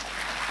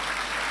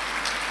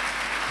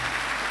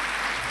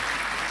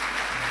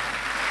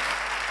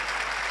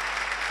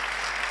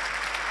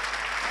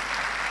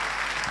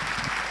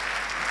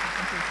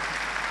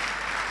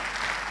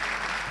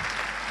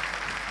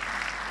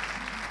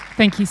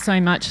 Thank you so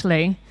much,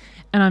 Leigh.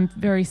 And I'm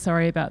very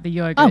sorry about the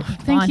yoghurt. Oh,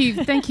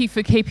 Thank you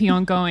for keeping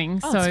on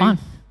going so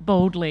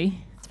boldly.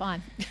 It's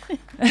fine.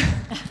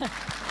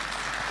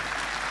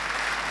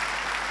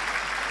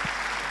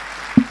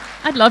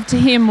 I'd love to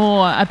hear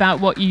more about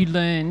what you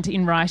learned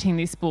in writing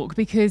this book,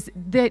 because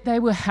they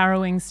were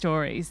harrowing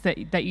stories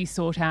that you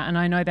sought out, and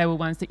I know they were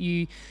ones that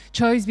you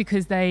chose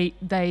because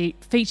they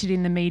featured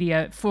in the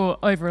media for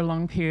over a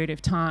long period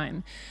of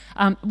time.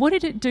 What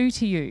did it do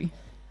to you?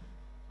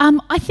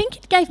 I think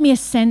it gave me a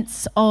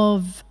sense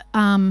of,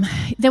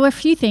 there were a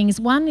few things.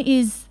 One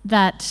is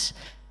that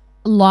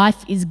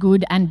life is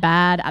good and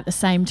bad at the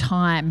same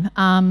time.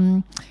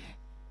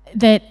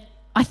 That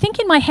I think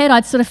in my head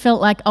I'd sort of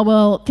felt like, oh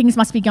well, things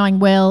must be going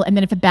well, and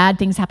then if a bad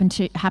thing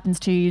happens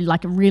to you,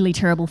 like a really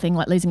terrible thing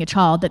like losing a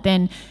child, that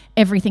then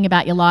everything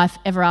about your life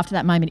ever after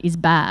that moment is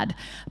bad.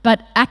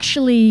 But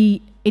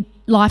actually,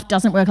 life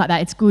doesn't work like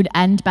that. It's good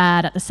and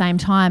bad at the same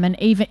time. And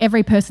even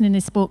every person in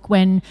this book,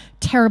 when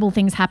terrible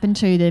things happen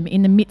to them,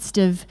 in the midst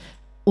of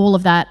all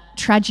of that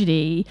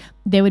tragedy,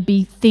 there would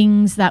be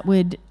things that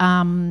would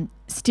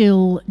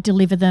still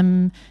deliver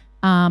them.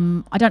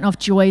 I don't know if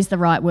joy is the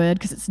right word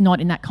because it's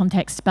not in that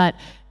context, but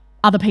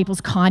other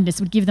people's kindness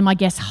would give them, I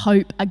guess,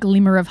 hope, a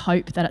glimmer of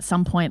hope that at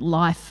some point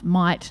life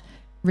might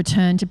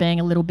return to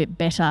being a little bit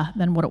better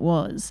than what it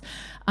was.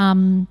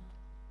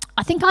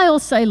 I think I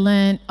also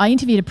I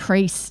interviewed a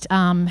priest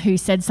who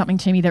said something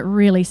to me that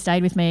really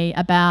stayed with me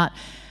about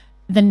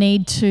the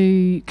need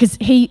to, because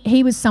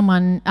he was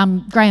someone,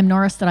 Graham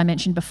Norris that I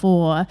mentioned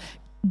before,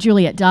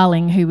 Juliet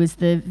Darling, who was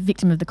the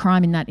victim of the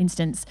crime in that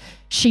instance,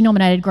 she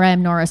nominated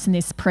Graham Norris and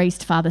this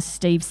priest, Father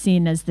Steve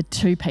Sin, as the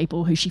two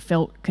people who she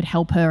felt could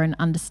help her and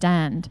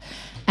understand.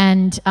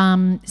 And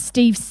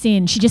Steve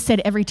Sin, she just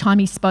said every time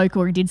he spoke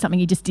or he did something,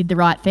 he just did the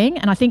right thing.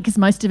 And I think because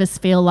most of us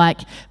feel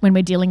like when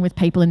we're dealing with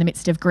people in the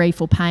midst of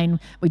grief or pain,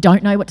 we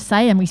don't know what to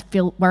say and we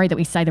feel worried that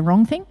we say the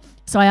wrong thing.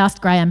 So I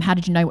asked Graham, how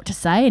did you know what to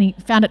say? And he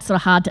found it sort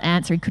of hard to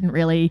answer. He couldn't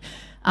really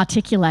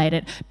articulate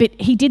it. But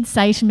he did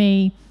say to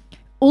me,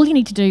 all you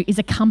need to do is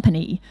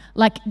accompany.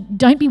 Like,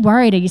 don't be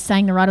worried, are you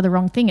saying the right or the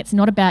wrong thing? It's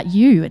not about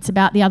you, it's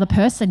about the other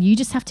person. You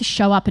just have to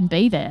show up and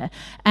be there.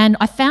 And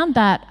I found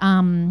that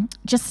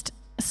just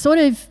sort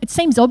of, it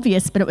seems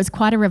obvious, but it was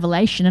quite a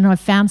revelation. And I've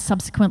found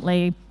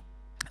subsequently,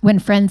 when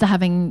friends are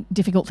having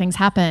difficult things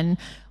happen,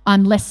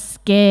 I'm less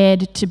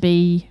scared to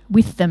be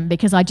with them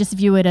because I just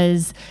view it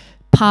as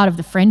part of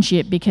the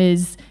friendship,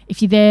 because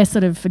if you're there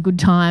sort of for good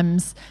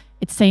times,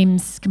 it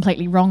seems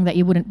completely wrong that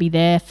you wouldn't be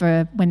there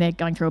for when they're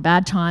going through a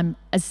bad time,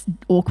 as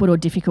awkward or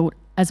difficult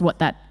as what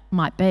that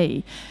might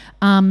be.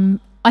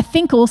 I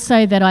think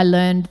also that I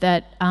learned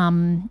that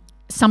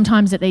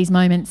sometimes at these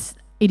moments,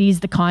 it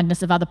is the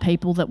kindness of other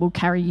people that will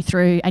carry you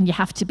through, and you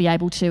have to be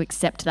able to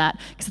accept that.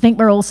 Because I think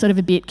we're all sort of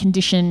a bit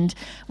conditioned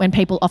when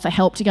people offer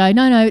help to go,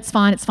 no, it's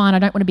fine, I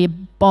don't want to be a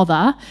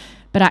bother.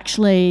 But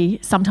actually,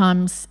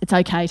 sometimes it's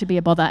okay to be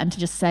a bother and to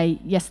just say,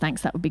 yes,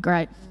 thanks, that would be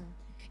great.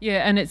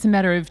 Yeah, and it's a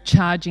matter of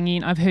charging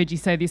in. I've heard you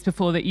say this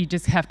before, that you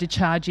just have to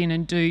charge in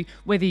and do,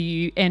 whether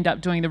you end up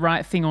doing the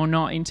right thing or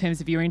not in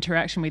terms of your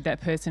interaction with that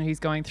person who's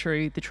going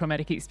through the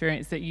traumatic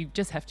experience, that you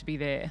just have to be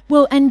there.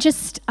 Well, and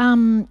just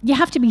you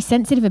have to be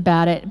sensitive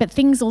about it. But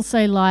things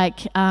also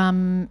like,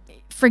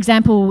 for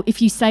example,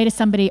 if you say to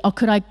somebody, oh,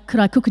 could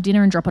I cook a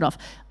dinner and drop it off?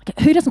 Like,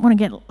 who doesn't want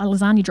to get a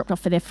lasagna dropped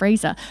off for their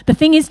freezer? The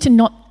thing is to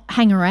not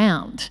hang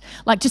around.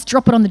 Like, just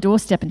drop it on the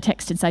doorstep and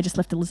text and say, just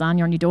left the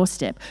lasagna on your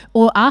doorstep.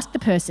 Or ask the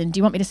person, do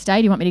you want me to stay?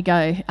 Do you want me to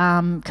go?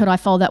 Could I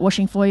fold that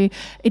washing for you?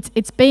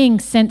 It's being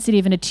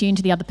sensitive and attuned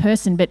to the other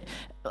person. But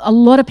a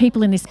lot of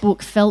people in this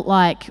book felt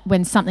like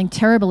when something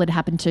terrible had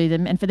happened to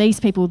them, and for these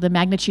people, the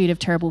magnitude of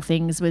terrible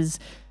things was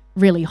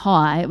really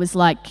high. It was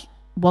like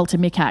Walter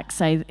Mikac,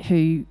 say,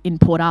 who in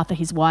Port Arthur,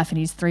 his wife and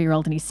his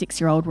 3-year-old and his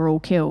 6-year-old were all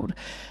killed.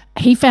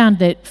 He found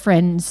that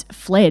friends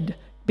fled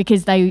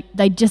because they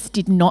just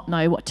did not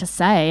know what to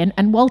say.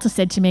 And Walter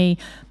said to me,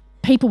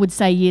 people would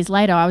say years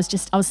later, I was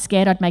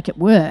scared I'd make it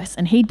worse.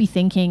 And he'd be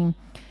thinking,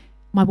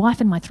 my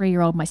wife and my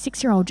 3-year-old, my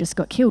 6-year-old just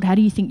got killed. How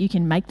do you think you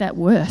can make that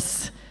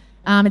worse?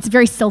 It's a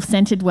very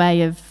self-centered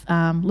way of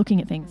looking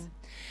at things.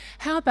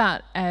 How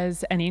about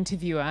as an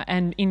interviewer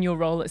and in your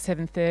role at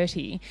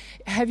 7:30,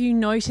 have you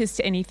noticed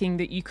anything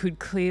that you could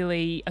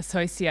clearly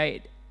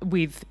associate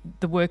with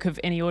the work of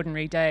Any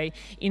Ordinary Day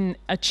in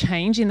a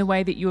change in the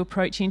way that you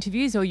approach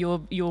interviews or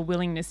your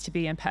willingness to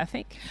be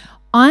empathic?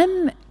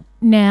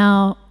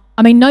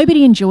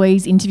 Nobody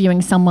enjoys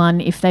interviewing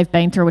someone if they've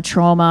been through a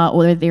trauma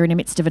or they're in the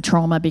midst of a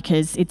trauma,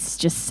 because it's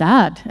just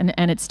sad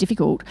and it's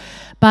difficult.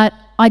 But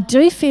I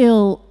do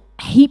feel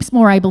heaps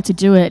more able to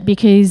do it,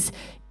 because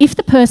if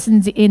the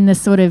person's in the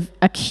sort of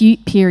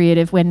acute period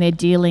of when they're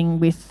dealing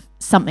with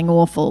something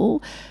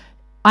awful,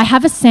 I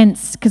have a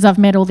sense, because I've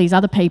met all these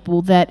other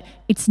people, that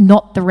it's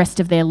not the rest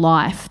of their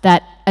life,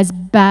 that as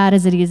bad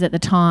as it is at the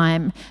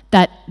time,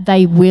 that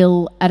they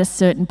will at a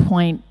certain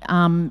point,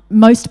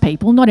 most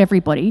people, not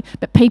everybody,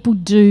 but people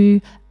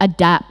do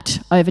adapt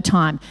over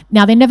time.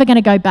 Now, they're never going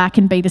to go back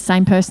and be the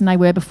same person they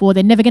were before.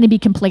 They're never going to be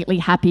completely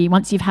happy.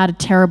 Once you've had a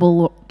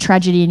terrible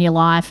tragedy in your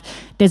life,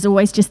 there's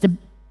always just a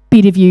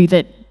bit of you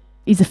that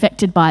is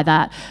affected by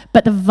that.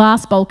 But the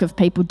vast bulk of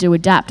people do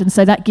adapt, and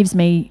so that gives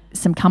me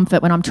some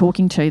comfort when I'm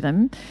talking to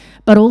them.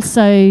 But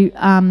also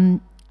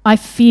I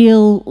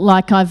feel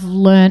like I've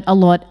learnt a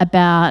lot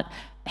about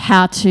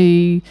how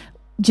to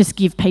just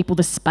give people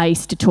the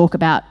space to talk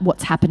about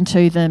what's happened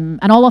to them.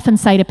 And I'll often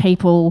say to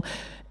people,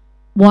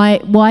 why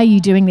are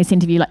you doing this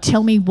interview? Like,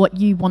 tell me what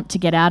you want to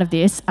get out of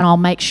this, and I'll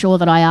make sure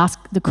that I ask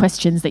the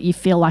questions that you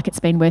feel like it's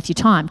been worth your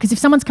time. Because if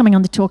someone's coming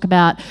on to talk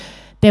about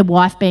their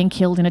wife being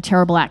killed in a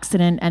terrible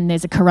accident and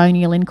there's a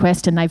coronial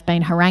inquest and they've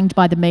been harangued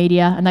by the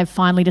media and they've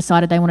finally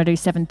decided they want to do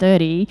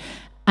 7:30,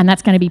 and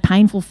that's going to be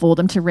painful for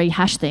them to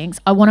rehash things,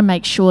 I want to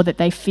make sure that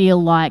they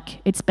feel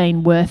like it's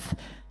been worth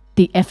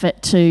the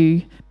effort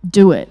to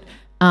do it.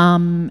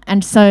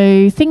 And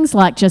so things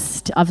like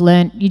I've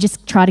learnt, you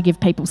just try to give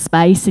people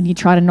space, and you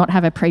try to not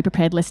have a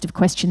pre-prepared list of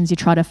questions. You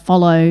try to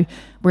follow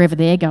wherever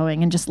they're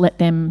going and just let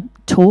them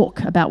talk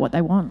about what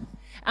they want.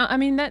 I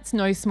mean, that's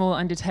no small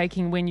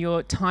undertaking when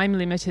you're time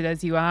limited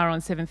as you are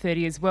on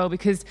 7:30 as well,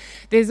 because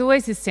there's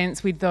always a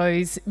sense with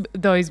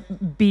those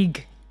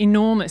big,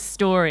 enormous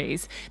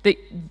stories that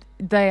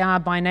they are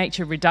by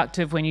nature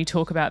reductive when you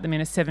talk about them in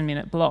a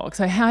 7-minute block.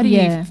 So how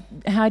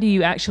do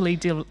you actually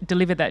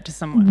deliver that to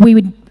someone? We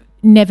would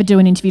never do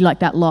an interview like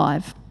that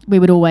live. we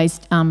would always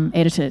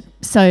edit it.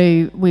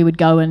 So we would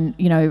go and,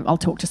 I'll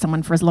talk to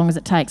someone for as long as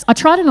it takes. I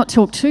try to not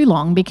talk too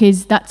long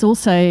because that's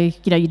also,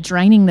 you're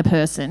draining the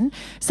person.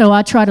 So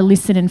I try to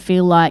listen and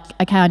feel like,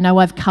 okay, I know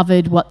I've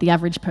covered what the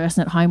average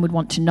person at home would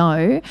want to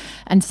know.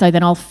 And so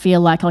then I'll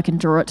feel like I can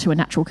draw it to a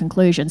natural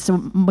conclusion.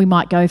 So we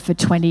might go for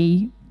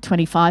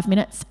 25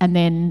 minutes and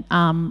then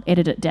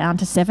edit it down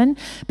to 7.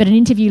 But an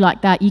interview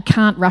like that, you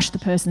can't rush the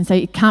person. So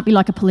it can't be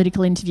like a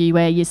political interview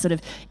where you're sort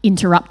of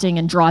interrupting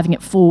and driving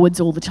it forwards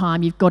all the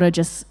time. You've got to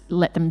just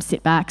let them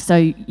sit back. So,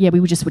 yeah,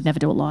 we just would never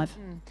do it live.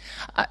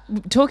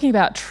 Talking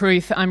about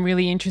truth, I'm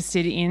really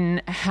interested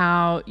in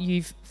how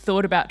you've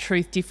thought about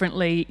truth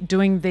differently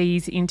doing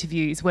these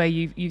interviews where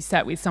you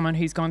sat with someone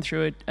who's gone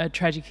through a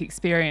tragic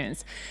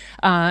experience.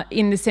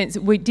 In the sense,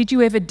 did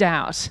you ever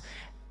doubt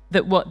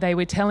that what they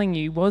were telling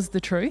you was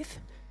the truth?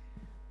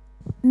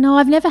 No,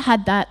 I've never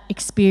had that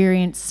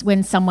experience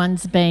when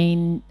someone's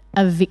been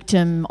a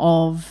victim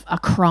of a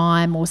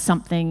crime or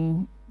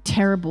something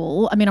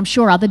terrible. I mean, I'm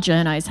sure other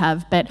journos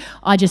have, but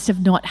I just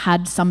have not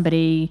had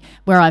somebody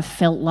where I've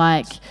felt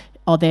like,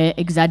 oh, they're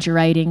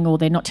exaggerating or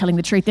they're not telling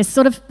the truth.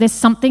 There's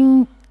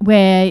something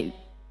where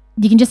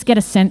you can just get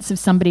a sense of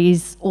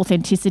somebody's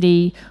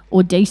authenticity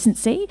or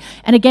decency.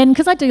 And again,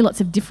 because I do lots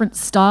of different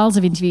styles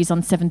of interviews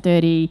on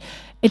 7:30,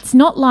 it's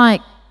not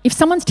like if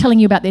someone's telling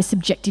you about their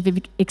subjective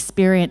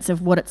experience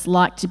of what it's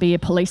like to be a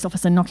police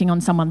officer knocking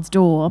on someone's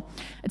door,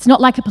 it's not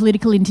like a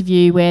political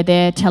interview where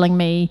they're telling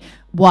me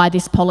why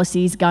this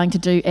policy is going to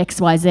do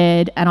X, Y, Z,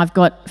 and I've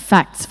got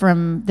facts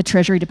from the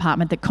Treasury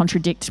Department that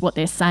contradict what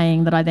they're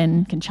saying that I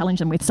then can challenge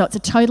them with. So it's a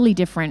totally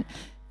different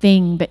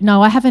thing. But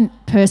no, I haven't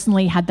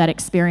personally had that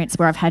experience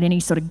where I've had any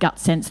sort of gut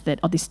sense that,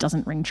 oh, this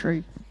doesn't ring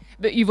true.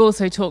 But you've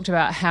also talked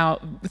about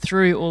how,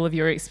 through all of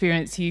your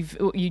experience, you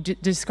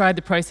described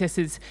the process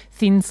as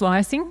thin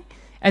slicing,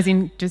 as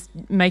in just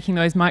making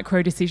those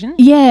micro decisions.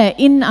 Yeah,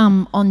 in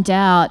On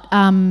Doubt,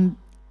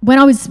 when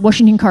I was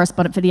Washington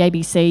correspondent for the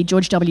ABC,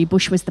 George W.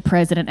 Bush was the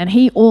president, and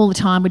he all the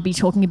time would be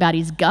talking about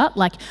his gut.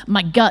 Like,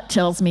 my gut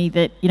tells me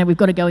that, we've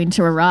got to go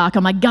into Iraq,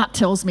 or my gut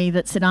tells me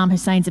that Saddam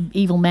Hussein's an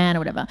evil man or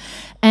whatever.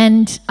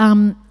 And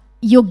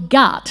your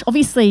gut,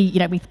 obviously,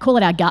 we call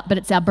it our gut, but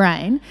it's our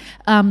brain.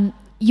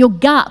 Your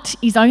gut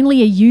is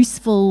only a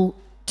useful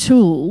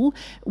tool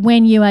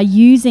when you are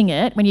using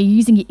it, when you're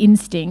using your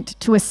instinct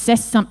to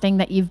assess something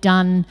that you've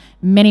done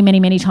many, many,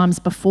 many times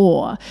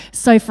before.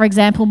 So, for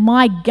example,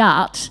 my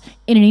gut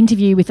in an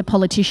interview with a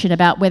politician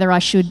about whether I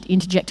should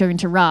interject or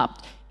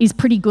interrupt is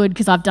pretty good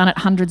because I've done it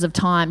hundreds of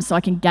times, so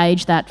I can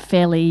gauge that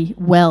fairly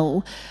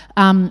well.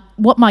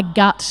 What my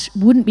gut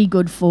wouldn't be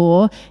good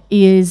for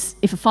is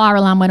if a fire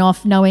alarm went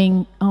off,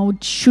 knowing, oh,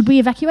 should we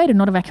evacuate or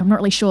not evacuate? I'm not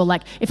really sure.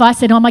 Like, if I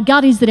said, oh, my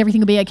gut is that everything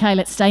will be okay,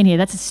 let's stay in here,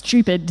 that's a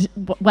stupid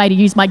way to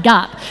use my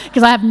gut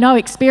because I have no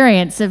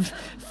experience of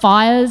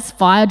fires,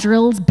 fire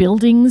drills,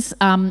 buildings,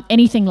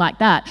 anything like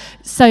that.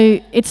 So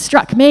it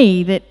struck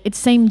me that it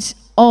seemed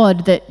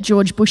odd that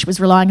George Bush was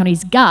relying on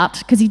his gut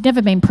because he'd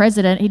never been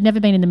president, he'd never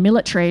been in the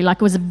military, like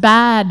it was a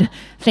bad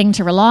thing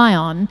to rely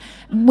on.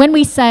 When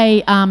we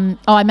say, oh,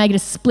 I made a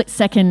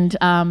split-second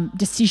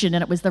decision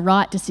and it was the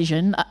right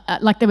decision,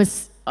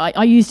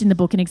 I used in the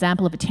book an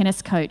example of a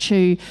tennis coach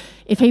who,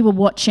 if he were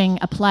watching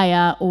a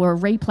player or a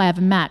replay of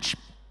a match,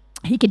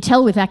 he could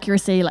tell with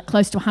accuracy, like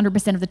close to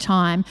 100% of the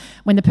time,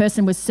 when the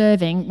person was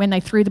serving, when they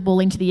threw the ball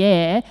into the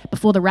air,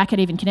 before the racket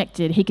even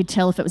connected, he could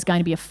tell if it was going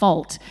to be a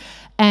fault.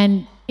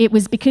 And it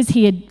was because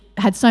he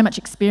had so much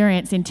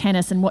experience in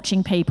tennis and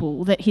watching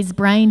people that his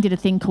brain did a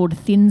thing called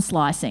thin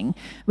slicing,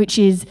 which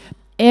is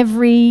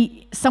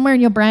somewhere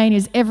in your brain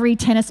is every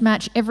tennis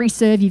match, every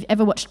serve you've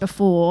ever watched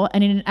before,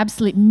 and in an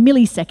absolute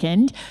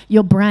millisecond,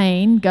 your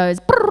brain goes,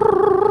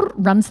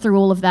 runs through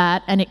all of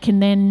that, and it can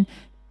then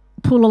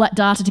pull all that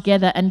data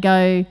together and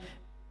go,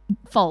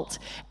 fault.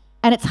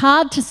 And it's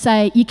hard to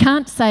say, you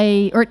can't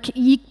say, or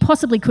you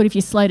possibly could if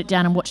you slowed it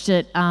down and watched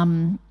it,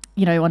 on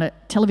a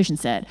television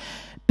set.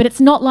 But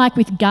it's not like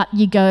with gut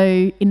you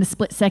go in the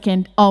split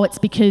second, oh, it's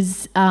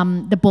because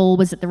the ball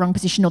was at the wrong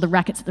position or the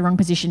racket's at the wrong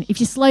position.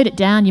 If you slowed it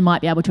down, you might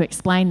be able to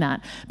explain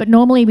that. But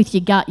normally with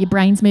your gut, your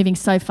brain's moving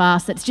so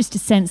fast that it's just a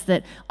sense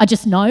that I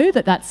just know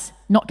that that's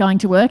not going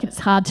to work and it's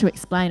hard to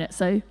explain it.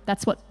 So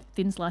that's what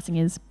thin slicing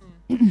is.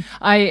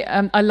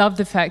 I love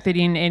the fact that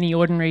in Any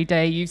Ordinary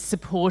Day you've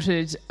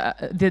supported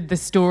the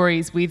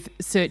stories with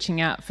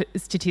searching out for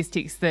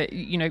statistics that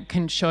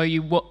can show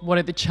you what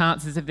are the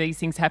chances of these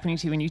things happening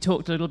to you, and you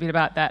talked a little bit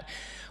about that.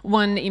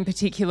 One in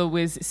particular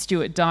was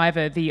Stuart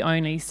Diver, the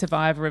only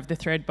survivor of the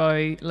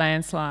Thredbo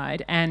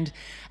landslide, and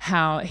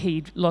how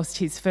he'd lost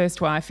his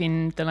first wife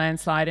in the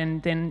landslide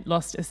and then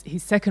lost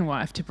his second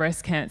wife to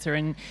breast cancer.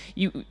 And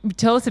you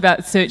tell us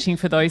about searching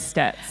for those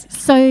stats.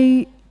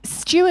 So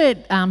Stuart,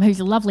 who's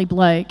a lovely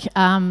bloke,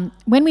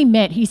 when we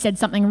met, he said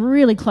something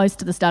really close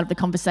to the start of the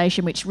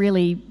conversation, which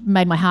really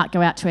made my heart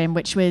go out to him,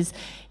 which was,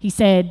 he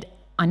said,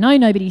 I know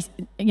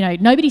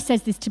nobody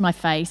says this to my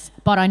face,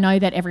 but I know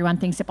that everyone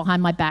thinks it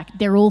behind my back.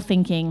 They're all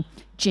thinking,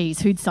 geez,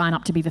 who'd sign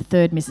up to be the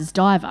third Mrs.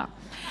 Diver?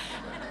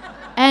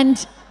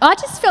 And I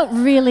just felt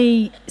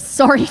really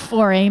sorry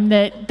for him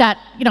that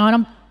you know, and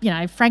I'm, you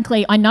know,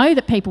 frankly, I know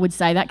that people would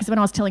say that, because when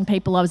I was telling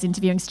people I was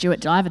interviewing Stuart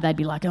Diver, they'd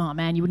be like, oh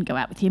man, you wouldn't go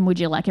out with him, would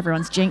you? Like,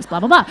 everyone's jinx,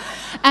 blah, blah, blah.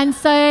 And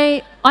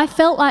so I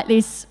felt like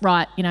this,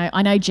 right, you know,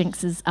 I know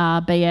jinxes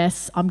are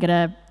BS, I'm going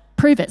to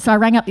prove it. So I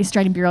rang up the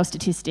Australian Bureau of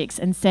Statistics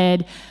and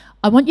said,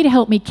 I want you to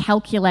help me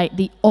calculate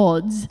the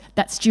odds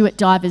that Stuart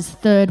Diver's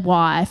third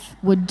wife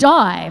would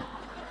die.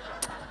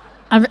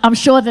 I'm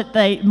sure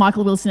that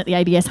Michael Wilson at the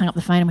ABS hung up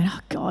the phone and went, oh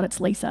God, it's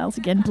Leigh Sales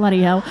again,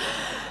 bloody hell.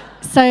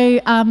 So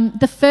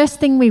the first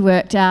thing we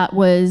worked out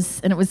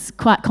was, and it was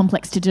quite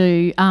complex to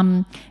do,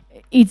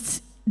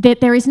 it's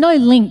that there is no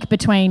link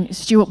between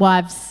Stuart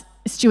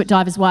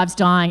Diver's wives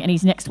dying and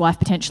his next wife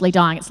potentially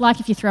dying. It's like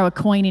if you throw a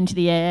coin into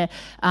the air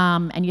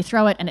and you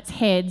throw it and it's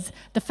heads,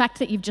 the fact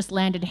that you've just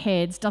landed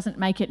heads doesn't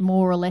make it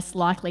more or less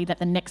likely that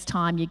the next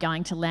time you're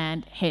going to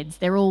land heads.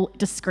 They're all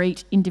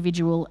discrete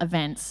individual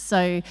events.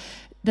 So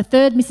the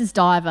third Mrs.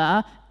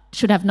 Diver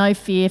should have no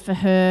fear for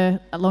her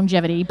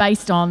longevity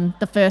based on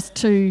the first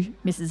two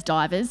Mrs.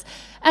 Divers.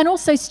 And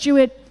also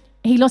Stuart,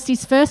 he lost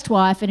his first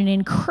wife in an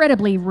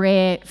incredibly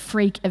rare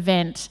freak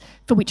event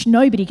for which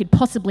nobody could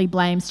possibly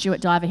blame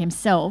Stuart Diver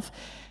himself.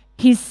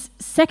 His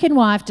second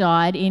wife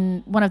died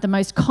in one of the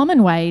most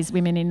common ways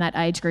women in that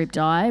age group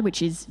die, which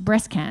is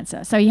breast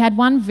cancer. So he had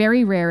one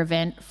very rare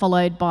event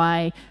followed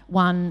by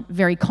one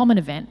very common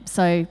event.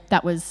 So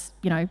that was,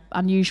 you know,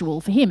 unusual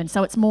for him. And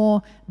so it's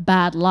more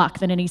bad luck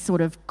than any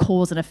sort of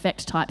cause and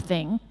effect type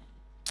thing.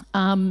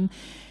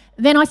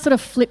 Then I sort of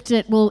flipped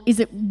it, well,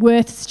 is it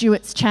worth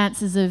Stuart's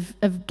chances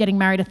of getting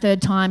married a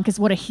third time? Because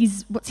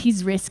what's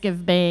his risk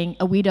of being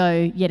a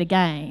widow yet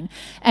again?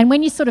 And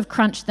when you sort of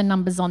crunch the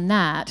numbers on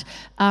that,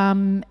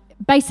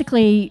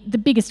 basically the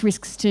biggest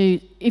risks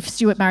if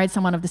Stuart married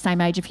someone of the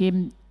same age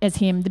as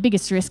him, the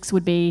biggest risks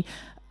would be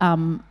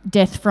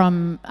death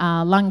from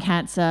lung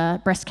cancer,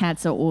 breast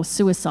cancer or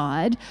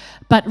suicide.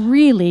 But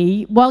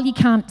really, while you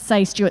can't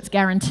say Stuart's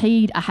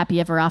guaranteed a happy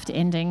ever after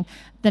ending,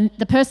 then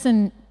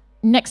the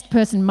next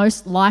person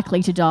most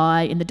likely to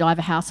die in the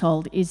Diver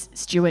household is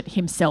Stuart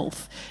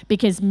himself,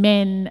 because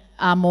men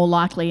are more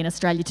likely in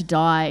Australia to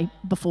die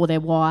before their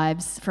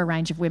wives for a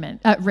range of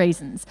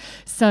reasons.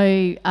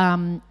 So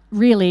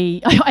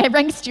really, I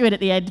rang Stuart at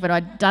the end when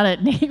I'd done it,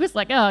 and he was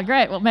like, oh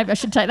great, well maybe I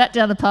should take that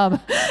down the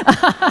pub.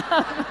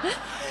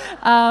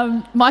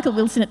 Michael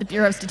Wilson at the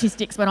Bureau of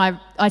Statistics, when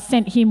I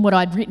sent him what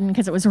I'd written,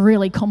 because it was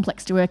really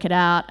complex to work it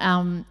out,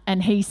 and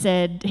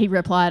he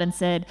replied and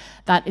said,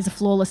 that is a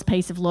flawless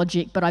piece of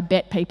logic, but I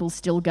bet people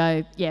still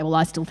go, yeah, well,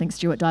 I still think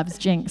Stuart Diver's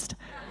jinxed.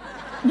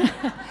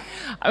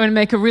 I want to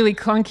make a really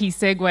clunky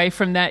segue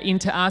from that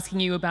into asking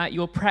you about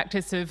your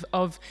practice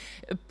of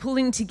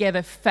pulling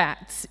together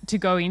facts to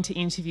go into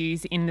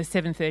interviews in the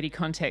 7:30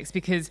 context,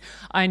 because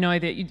I know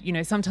that, you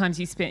know, sometimes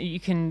you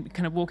can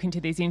kind of walk into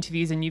these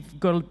interviews and you've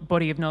got a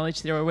body of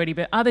knowledge there already,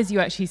 but others you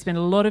actually spend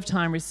a lot of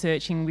time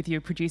researching with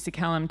your producer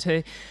Callum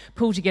to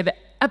pull together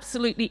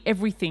absolutely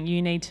everything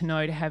you need to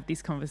know to have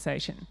this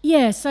conversation.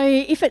 Yeah, so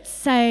if it's,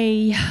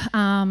 say,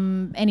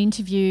 an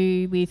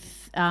interview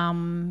with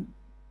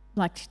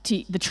like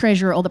the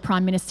Treasurer or the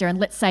Prime Minister, and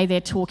let's say they're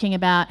talking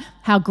about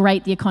how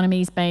great the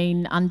economy's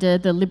been under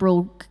the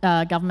Liberal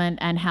government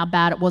and how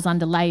bad it was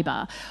under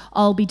Labor,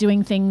 I'll be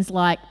doing things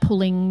like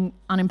pulling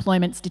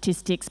unemployment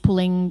statistics,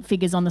 pulling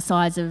figures on the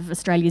size of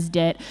Australia's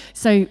debt.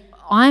 So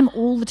I'm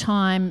all the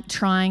time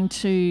trying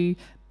to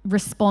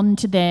respond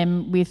to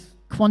them with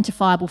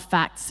quantifiable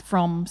facts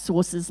from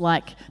sources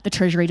like the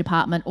Treasury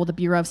Department or the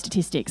Bureau of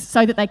Statistics,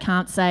 so that they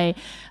can't say,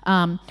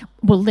 well,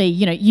 Leigh,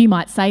 you know, you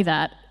might say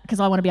that, because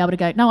I want to be able to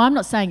go, no, I'm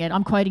not saying it,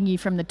 I'm quoting you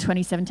from the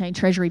 2017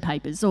 Treasury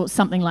papers or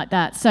something like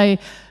that. So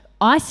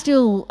I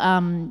still,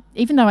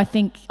 even though I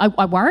think,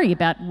 I worry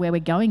about where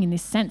we're going in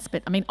this sense,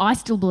 but I mean, I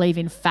still believe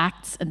in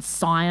facts and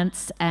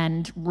science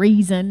and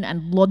reason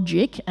and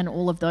logic and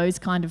all of those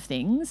kind of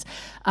things.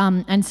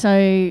 And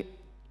so,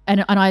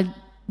 and I,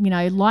 you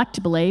know, like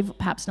to believe,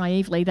 perhaps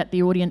naively, that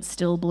the audience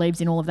still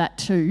believes in all of that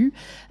too.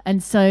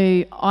 And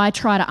so I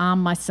try to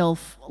arm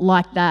myself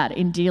like that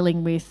in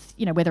dealing with,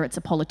 you know, whether it's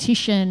a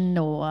politician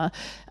or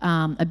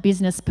a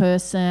business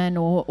person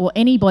or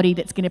anybody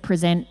that's going to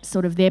present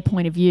sort of their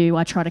point of view.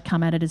 I try to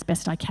come at it as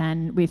best I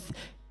can with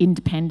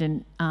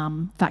independent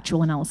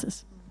factual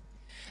analysis.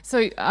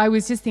 So I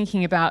was just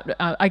thinking about,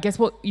 I guess,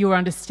 what your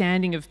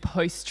understanding of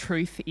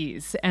post-truth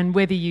is, and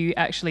whether you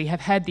actually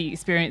have had the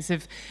experience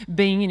of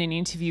being in an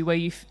interview where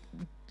you've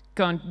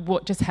gone,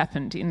 what just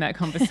happened in that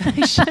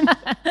conversation?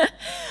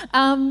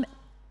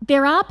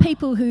 There are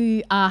people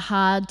who are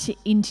hard to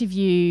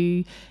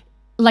interview.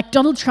 Like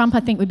Donald Trump,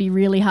 I think, would be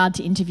really hard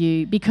to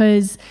interview,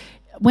 because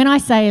when I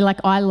say, like,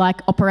 I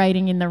like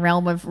operating in the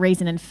realm of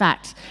reason and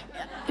fact,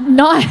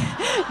 99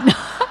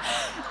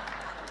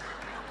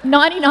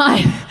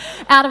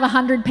 out of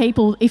 100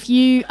 people, if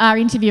you are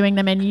interviewing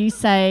them and you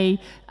say,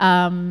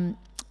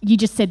 you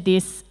just said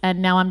this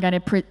and now I'm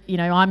going to,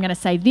 I'm going to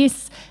say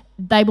this,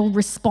 they will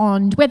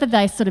respond, whether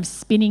they're sort of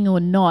spinning or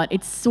not.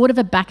 It's sort of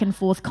a back and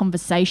forth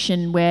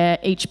conversation where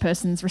each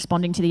person's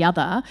responding to the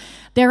other.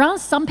 There are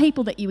some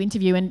people that you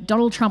interview, and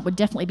Donald Trump would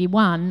definitely be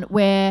one,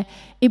 where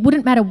it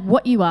wouldn't matter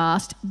what you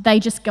asked, they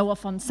just go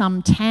off on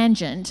some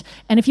tangent.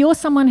 And if you're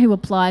someone who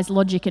applies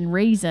logic and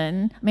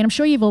reason, I mean, I'm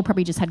sure you've all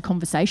probably just had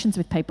conversations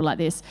with people like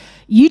this,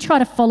 you try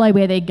to follow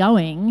where they're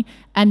going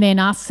and then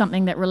ask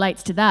something that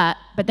relates to that,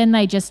 but then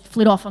they just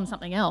flit off on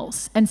something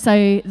else. And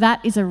so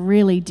that is a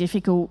really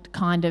difficult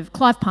kind of...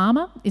 Clive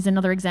Palmer is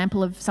another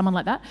example of someone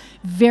like that.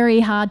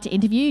 Very hard to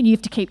interview, and you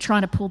have to keep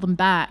trying to pull them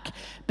back,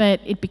 but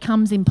it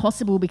becomes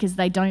impossible because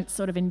they don't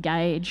sort of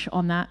engage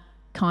on that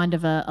kind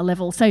of a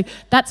level. So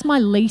that's my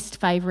least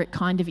favourite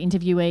kind of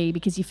interviewee,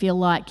 because you feel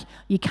like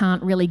you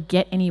can't really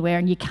get anywhere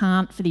and you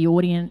can't, for the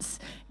audience,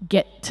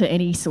 get to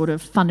any sort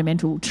of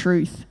fundamental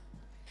truth.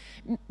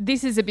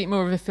 This is a bit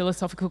more of a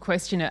philosophical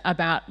question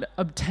about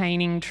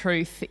obtaining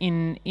truth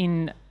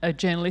in a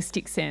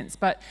journalistic sense,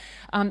 but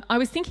I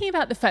was thinking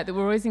about the fact that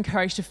we're always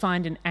encouraged to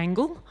find an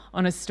angle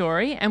on a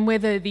story, and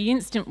whether the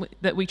instant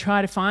that we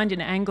try to find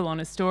an angle on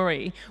a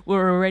story,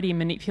 we're already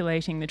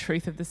manipulating the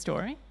truth of the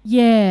story.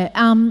 Yeah,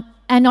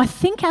 and I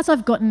think as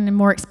I've gotten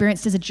more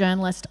experienced as a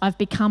journalist, I've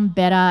become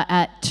better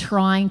at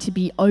trying to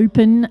be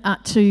open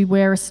to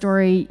where a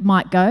story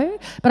might go.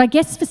 But I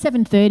guess for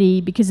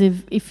 7:30, because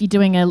if you're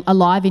doing a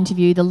live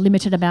interview, the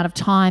limited amount of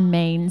time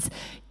means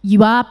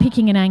you are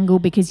picking an angle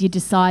because you're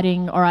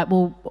deciding, all right,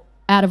 well,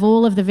 out of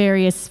all of the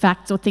various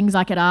facts or things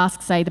I could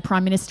ask, say, the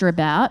Prime Minister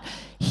about,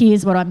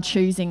 here's what I'm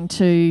choosing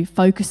to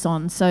focus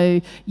on. So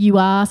you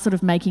are sort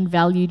of making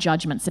value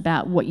judgments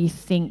about what you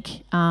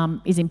think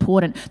is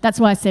important. That's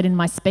why I said in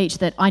my speech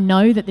that I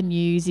know that the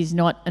news is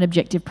not an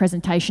objective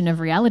presentation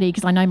of reality,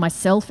 because I know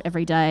myself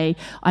every day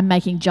I'm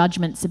making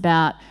judgments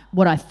about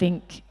what I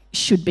think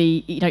should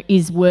be,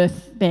 is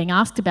worth being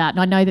asked about. And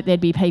I know that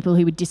there'd be people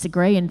who would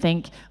disagree and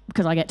think,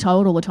 because I get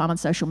told all the time on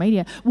social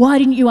media, why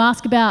didn't you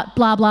ask about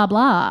blah, blah,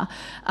 blah?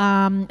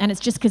 And it's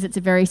just because it's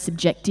a very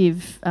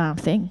subjective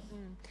thing.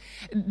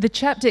 The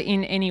chapter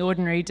in Any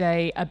Ordinary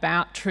Day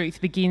about truth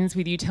begins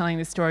with you telling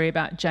the story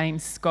about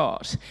James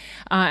Scott.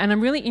 And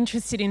I'm really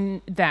interested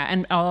in that,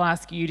 and I'll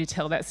ask you to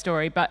tell that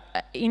story, but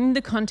in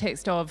the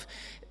context of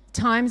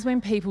times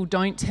when people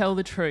don't tell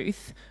the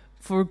truth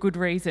for a good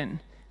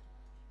reason.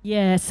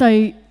 Yeah,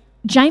 so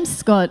James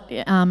Scott,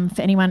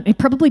 for anyone,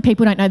 probably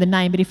people don't know the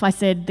name, but if I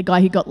said the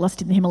guy who got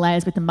lost in the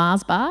Himalayas with the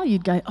Mars bar,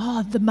 you'd go,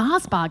 oh, the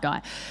Mars bar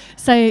guy.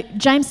 So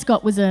James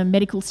Scott was a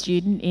medical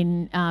student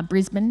in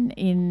Brisbane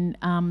in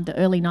the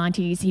early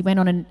 90s. He went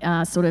on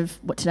a sort of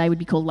what today would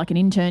be called like an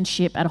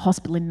internship at a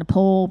hospital in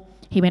Nepal.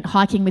 He went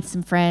hiking with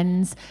some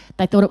friends.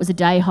 They thought it was a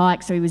day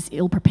hike, so he was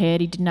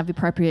ill-prepared. He didn't have the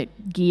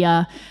appropriate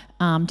gear,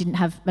 didn't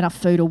have enough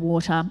food or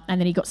water,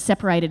 and then he got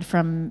separated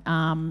from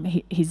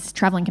his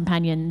travelling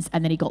companions,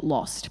 and then he got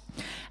lost.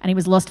 And he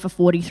was lost for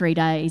 43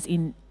 days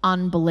in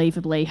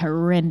unbelievably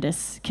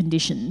horrendous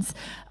conditions.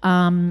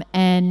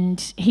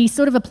 And he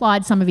sort of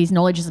applied some of his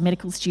knowledge as a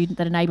medical student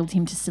that enabled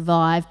him to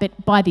survive,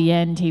 but by the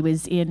end he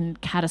was in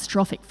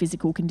catastrophic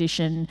physical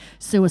condition,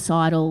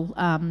 suicidal.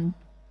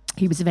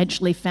 He was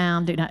eventually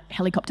found in a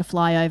helicopter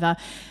flyover.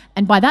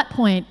 And by that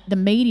point, the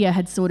media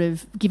had sort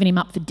of given him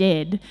up for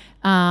dead.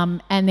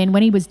 And then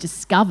when he was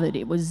discovered,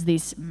 it was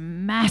this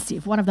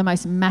massive, one of the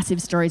most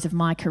massive stories of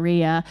my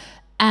career,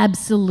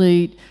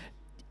 absolute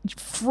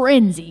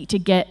frenzy to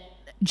get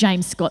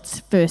James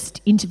Scott's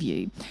first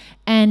interview.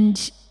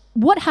 And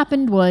what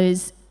happened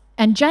was,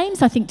 and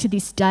James, I think to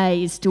this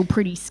day, is still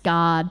pretty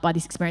scarred by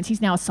this experience.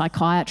 He's now a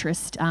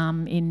psychiatrist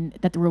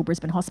at the Royal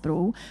Brisbane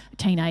Hospital,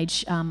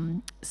 teenage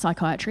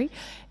psychiatry.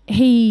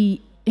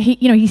 He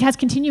has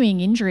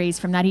continuing injuries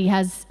from that. He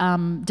has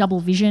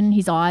double vision.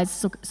 His eyes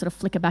sort of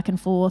flicker back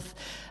and forth.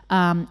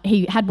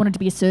 He had wanted to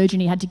be a surgeon.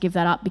 He had to give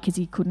that up because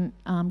he couldn't,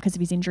 because of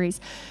his injuries.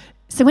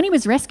 So when he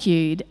was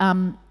rescued,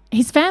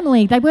 his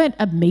family, they weren't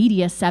a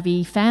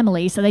media-savvy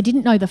family, so they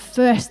didn't know the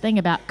first thing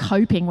about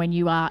coping when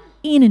you are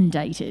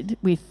inundated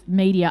with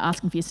media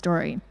asking for your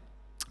story.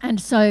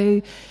 And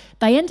so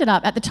they ended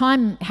up, at the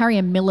time, Harry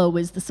M. Miller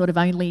was the sort of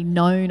only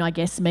known, I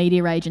guess,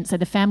 media agent, so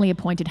the family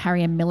appointed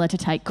Harry M. Miller to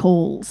take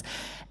calls.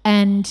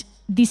 And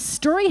this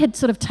story had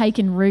sort of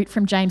taken root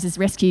from James's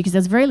rescue because there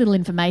was very little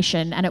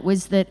information, and it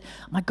was that,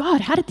 oh my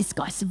God, how did this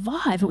guy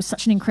survive? It was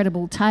such an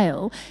incredible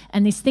tale.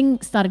 And this thing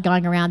started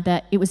going around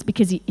that it was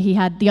because he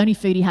had, the only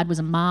food he had was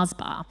a Mars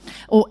bar.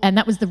 And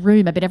that was the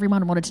rumour, but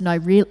everyone wanted to know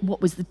what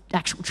was the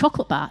actual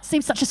chocolate bar. It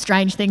seems such a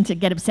strange thing to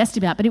get obsessed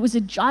about, but it was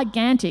a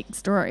gigantic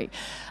story.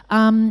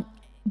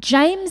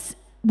 James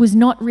was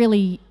not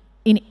really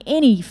in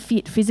any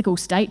fit physical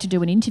state to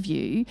do an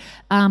interview,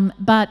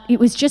 but it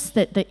was just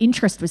that the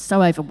interest was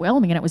so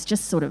overwhelming and it was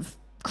just sort of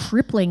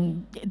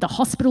crippling. The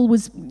hospital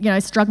was,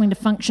 struggling to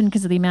function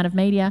because of the amount of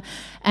media.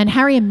 And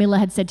Harry and Miller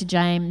had said to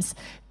James,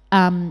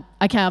 okay,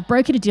 I've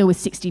brokered a deal with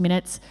 60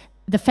 Minutes.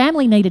 The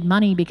family needed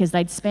money because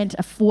they'd spent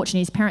a fortune.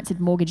 His parents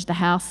had mortgaged the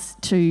house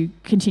to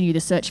continue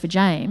the search for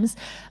James.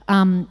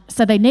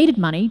 So they needed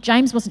money.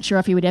 James wasn't sure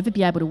if he would ever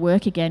be able to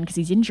work again because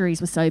his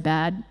injuries were so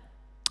bad.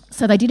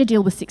 So they did a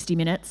deal with 60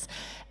 Minutes,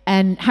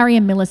 and Harry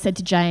and Miller said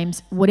to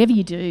James, whatever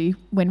you do,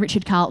 when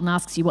Richard Carlton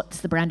asks you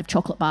what's the brand of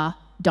chocolate bar,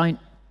 don't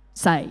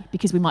say,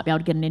 because we might be able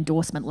to get an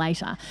endorsement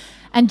later.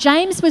 And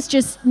James was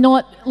just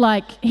not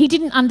he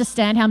didn't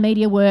understand how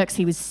media works.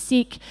 He was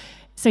sick.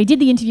 So he did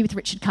the interview with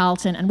Richard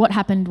Carlton, and what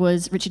happened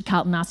was Richard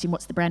Carlton asked him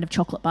what's the brand of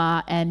chocolate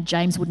bar, and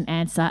James wouldn't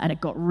answer, and it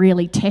got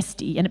really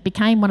testy, and it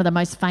became one of the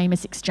most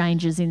famous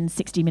exchanges in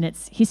 60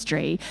 Minutes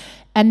history.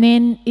 And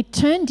then it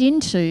turned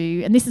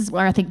into, and this is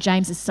where I think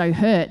James is so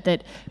hurt,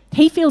 that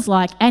he feels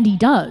like, and he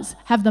does,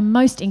 have the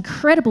most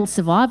incredible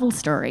survival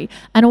story,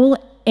 and all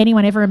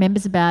anyone ever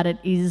remembers about it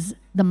is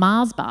the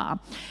Mars bar.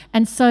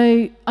 And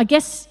so I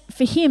guess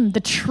for him, the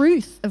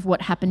truth of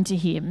what happened to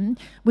him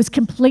was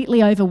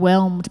completely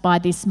overwhelmed by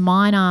this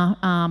minor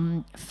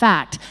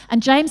fact.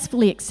 And James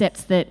fully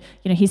accepts that,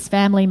 his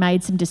family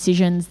made some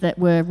decisions that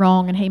were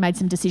wrong, and he made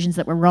some decisions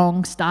that were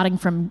wrong, starting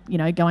from,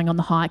 going on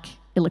the hike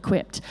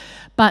ill-equipped.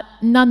 But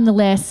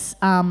nonetheless,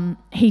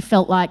 he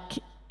felt like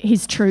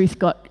his truth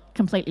got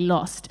completely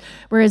lost.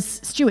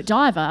 Whereas Stuart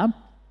Diver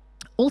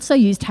also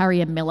used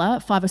Harry and Miller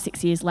 5 or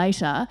 6 years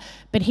later,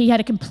 but he had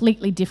a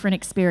completely different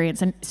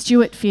experience. And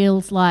Stuart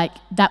feels like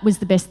that was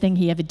the best thing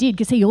he ever did,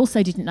 because he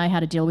also didn't know how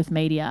to deal with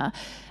media.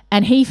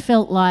 And he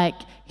felt like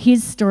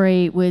his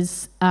story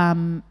was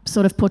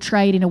sort of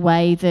portrayed in a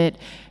way that,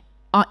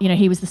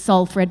 he was the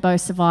sole Threadbow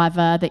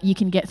survivor, that you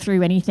can get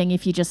through anything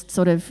if you just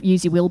sort of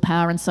use your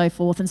willpower and so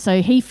forth. And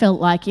so he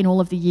felt like in all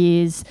of the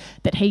years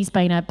that he's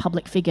been a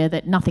public figure,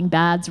 that nothing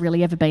bad's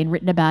really ever been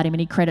written about him, and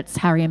he credits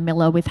Harry and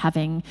Miller with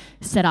having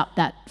set up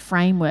that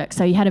framework.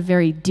 So he had a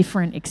very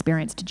different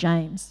experience to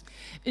James.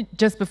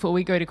 Just before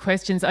we go to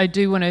questions, I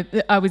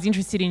was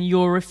interested in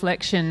your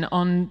reflection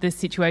on the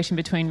situation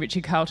between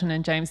Richard Carlton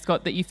and James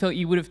Scott, that you felt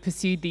you would have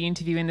pursued the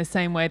interview in the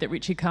same way that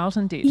Richard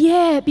Carlton did.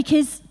 Yeah,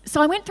 because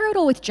I went through it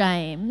all with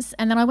James,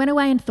 and then I went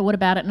away and thought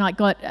about it, and I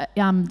got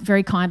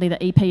very kindly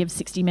the EP of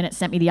 60 Minutes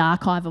sent me the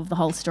archive of the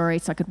whole story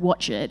so I could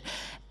watch it.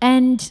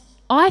 And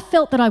I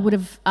felt that I would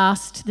have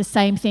asked the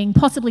same thing,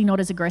 possibly not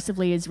as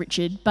aggressively as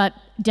Richard, but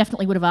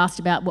definitely would have asked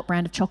about what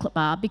brand of chocolate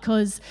bar,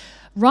 because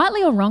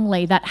rightly or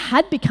wrongly, that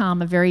had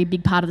become a very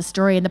big part of the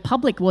story, and the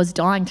public was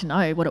dying to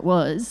know what it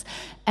was.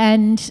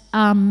 And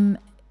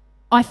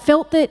I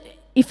felt that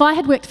if I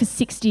had worked for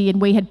 60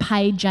 and we had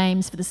paid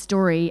James for the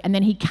story, and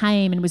then he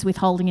came and was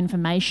withholding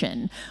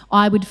information,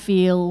 I would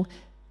feel,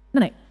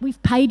 no,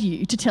 we've paid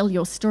you to tell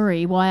your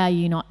story. Why are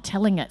you not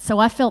telling it? So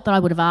I felt that I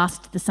would have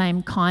asked the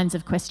same kinds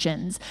of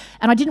questions.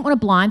 And I didn't want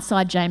to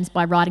blindside James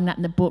by writing that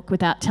in the book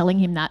without telling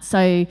him that.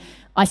 So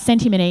I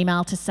sent him an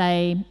email to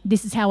say,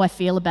 this is how I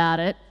feel about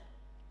it.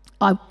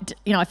 I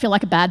feel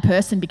like a bad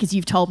person because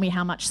you've told me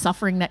how much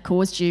suffering that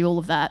caused you, all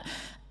of that.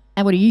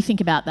 And what do you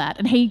think about that?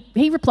 And he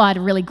replied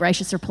a really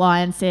gracious reply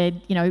and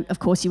said, of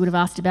course you would have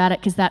asked about it,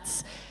 because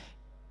that's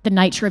the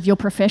nature of your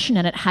profession,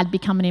 and it had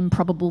become an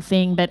improbable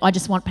thing. But I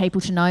just want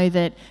people to know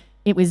that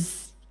it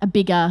was a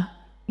bigger,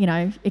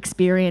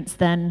 experience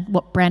than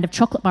what brand of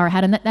chocolate bar I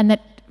had, and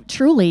that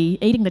truly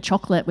eating the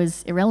chocolate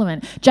was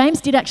irrelevant.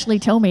 James did actually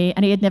tell me,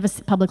 and he had never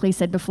publicly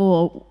said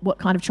before, what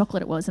kind of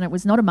chocolate it was, and it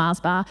was not a Mars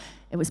bar,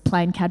 it was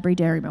plain Cadbury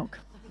Dairy Milk.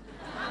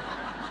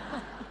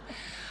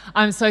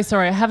 I'm so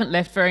sorry, I haven't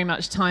left very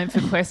much time for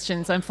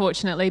questions,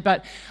 unfortunately,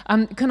 but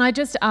can I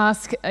just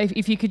ask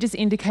if you could just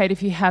indicate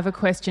if you have a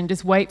question,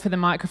 just wait for the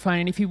microphone,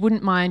 and if you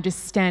wouldn't mind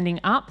just standing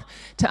up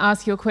to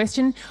ask your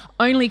question.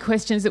 Only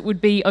questions that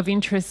would be of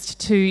interest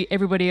to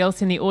everybody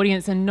else in the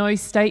audience, and no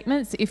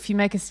statements. If you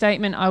make a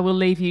statement, I will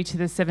leave you to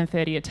the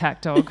 7:30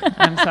 attack dog.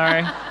 I'm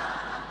sorry.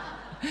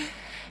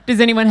 Does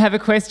anyone have a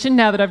question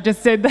now that I've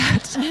just said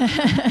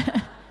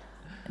that?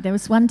 There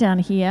was one down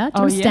here. Do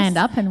you want to stand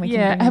up and we can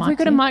bring the have mic we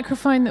got here? a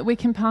microphone that we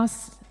can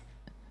pass?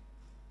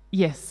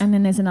 Yes. And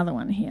then there's another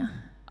one here.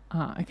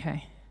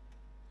 Okay.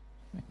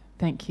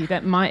 Thank you.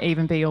 That might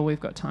even be all we've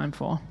got time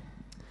for.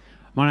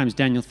 My name's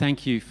Daniel.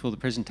 Thank you for the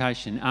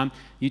presentation.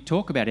 You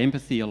talk about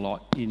empathy a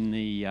lot in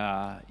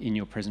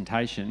your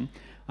presentation.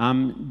 I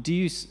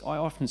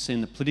often see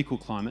in the political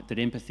climate that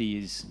empathy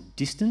is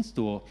distanced,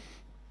 or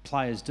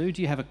players do.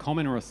 Do you have a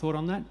comment or a thought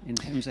on that in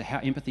terms of how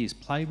empathy is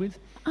played with?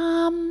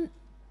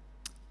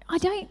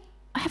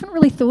 I haven't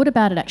really thought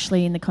about it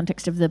actually in the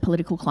context of the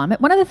political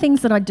climate. One of the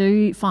things that I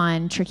do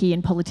find tricky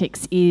in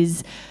politics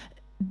is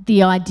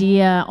the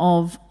idea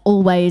of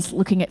always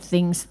looking at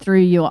things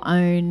through your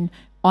own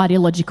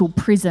ideological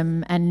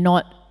prism and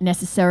not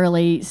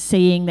necessarily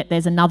seeing that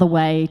there's another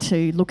way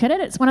to look at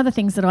it. It's one of the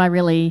things that I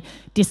really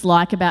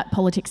dislike about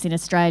politics in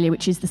Australia,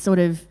 which is the sort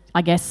of,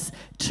 I guess,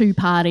 two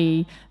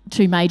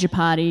major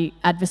party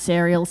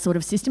adversarial sort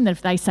of system, that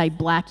if they say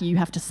black, you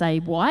have to say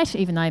white,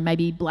 even though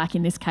maybe black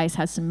in this case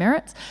has some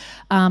merits.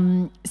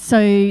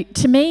 So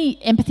to me,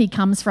 empathy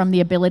comes from the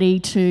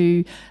ability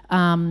to,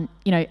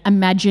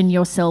 imagine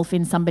yourself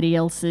in somebody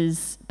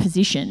else's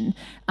position.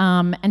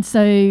 And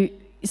so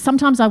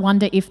sometimes I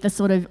wonder if the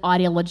sort of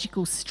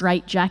ideological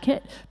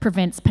straitjacket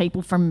prevents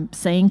people from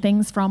seeing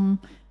things from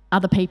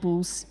other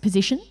people's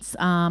positions,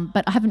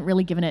 but I haven't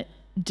really given it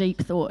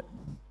deep thought.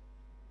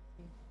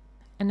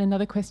 And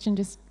another question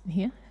just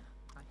here.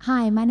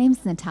 Hi, my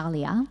name's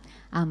Natalia.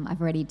 I've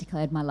already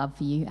declared my love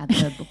for you at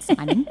the book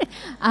signing.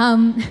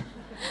 I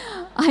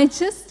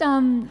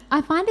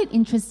find it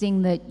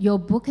interesting that your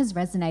book has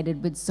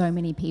resonated with so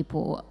many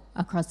people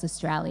across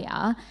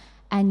Australia,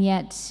 and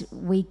yet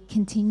we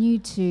continue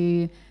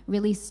to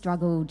really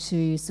struggle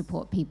to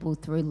support people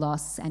through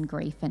loss and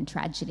grief and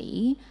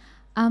tragedy.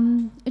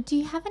 Do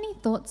you have any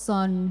thoughts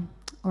on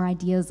or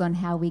ideas on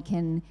how we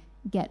can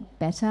get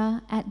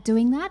better at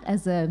doing that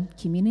as a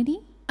community?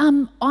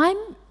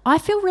 I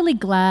feel really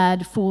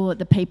glad for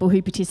the people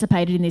who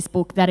participated in this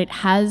book that it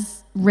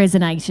has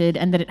resonated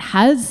and that it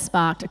has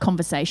sparked a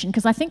conversation,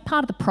 because I think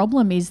part of the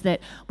problem is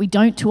that we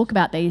don't talk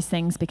about these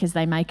things because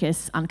they make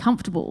us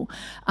uncomfortable.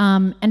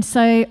 And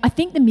so I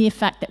think the mere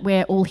fact that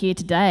we're all here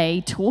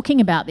today talking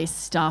about this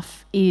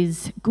stuff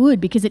is good,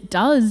 because it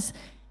does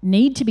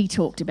need to be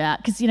talked about,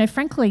 because, you know,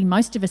 frankly,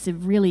 most of us are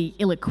really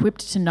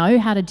ill-equipped to know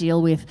how to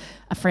deal with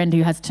a friend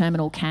who has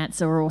terminal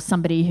cancer or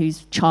somebody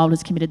whose child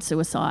has committed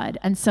suicide.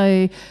 And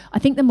so I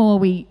think the more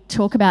we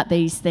talk about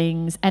these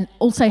things, and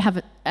also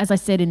have, as I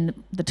said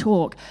in the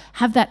talk,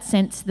 have that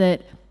sense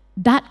that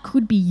that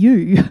could be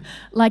you.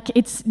 Like,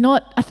 it's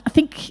not,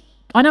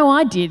 I know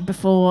I did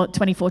before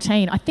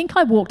 2014. I think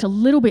I walked a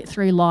little bit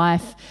through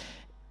life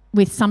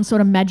with some sort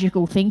of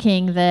magical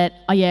thinking that,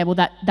 oh yeah, well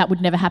that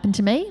would never happen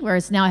to me.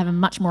 Whereas now I have a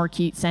much more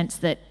acute sense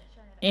that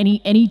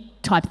any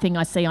type of thing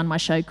I see on my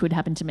show could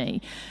happen to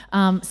me.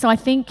 So I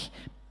think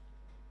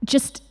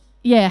just,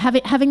 yeah,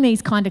 having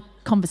these kind of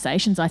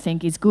conversations, I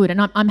think, is good.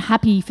 And I'm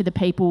happy for the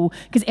people,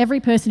 because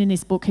every person in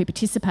this book who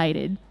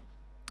participated,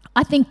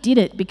 I think, did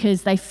it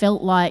because they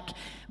felt like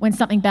when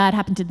something bad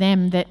happened to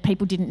them that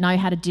people didn't know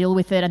how to deal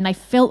with it, and they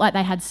felt like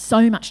they had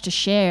so much to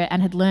share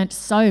and had learnt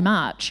so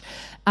much.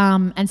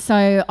 And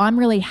so I'm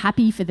really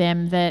happy for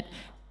them that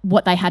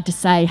what they had to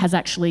say has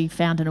actually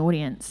found an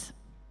audience.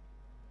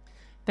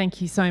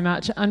 Thank you so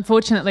much.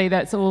 Unfortunately,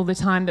 that's all the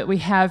time that we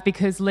have,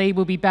 because Leigh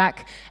will be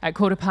back at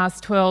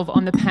 12:15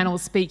 on the panel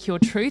Speak Your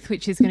Truth,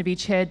 which is going to be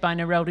chaired by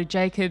Nerelda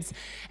Jacobs,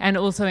 and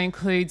also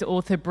includes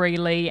author Bree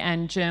Lee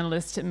and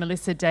journalist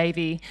Melissa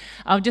Davey.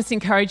 I'll just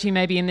encourage you,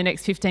 maybe in the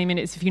next 15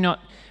 minutes, if you're not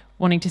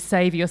wanting to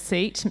save your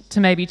seat,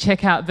 to maybe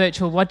check out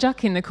Virtual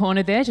Whadjuk in the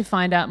corner there to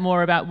find out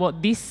more about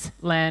what this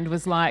land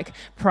was like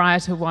prior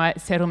to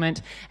white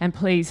settlement. And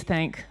please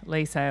thank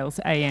Leigh Sales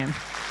AM.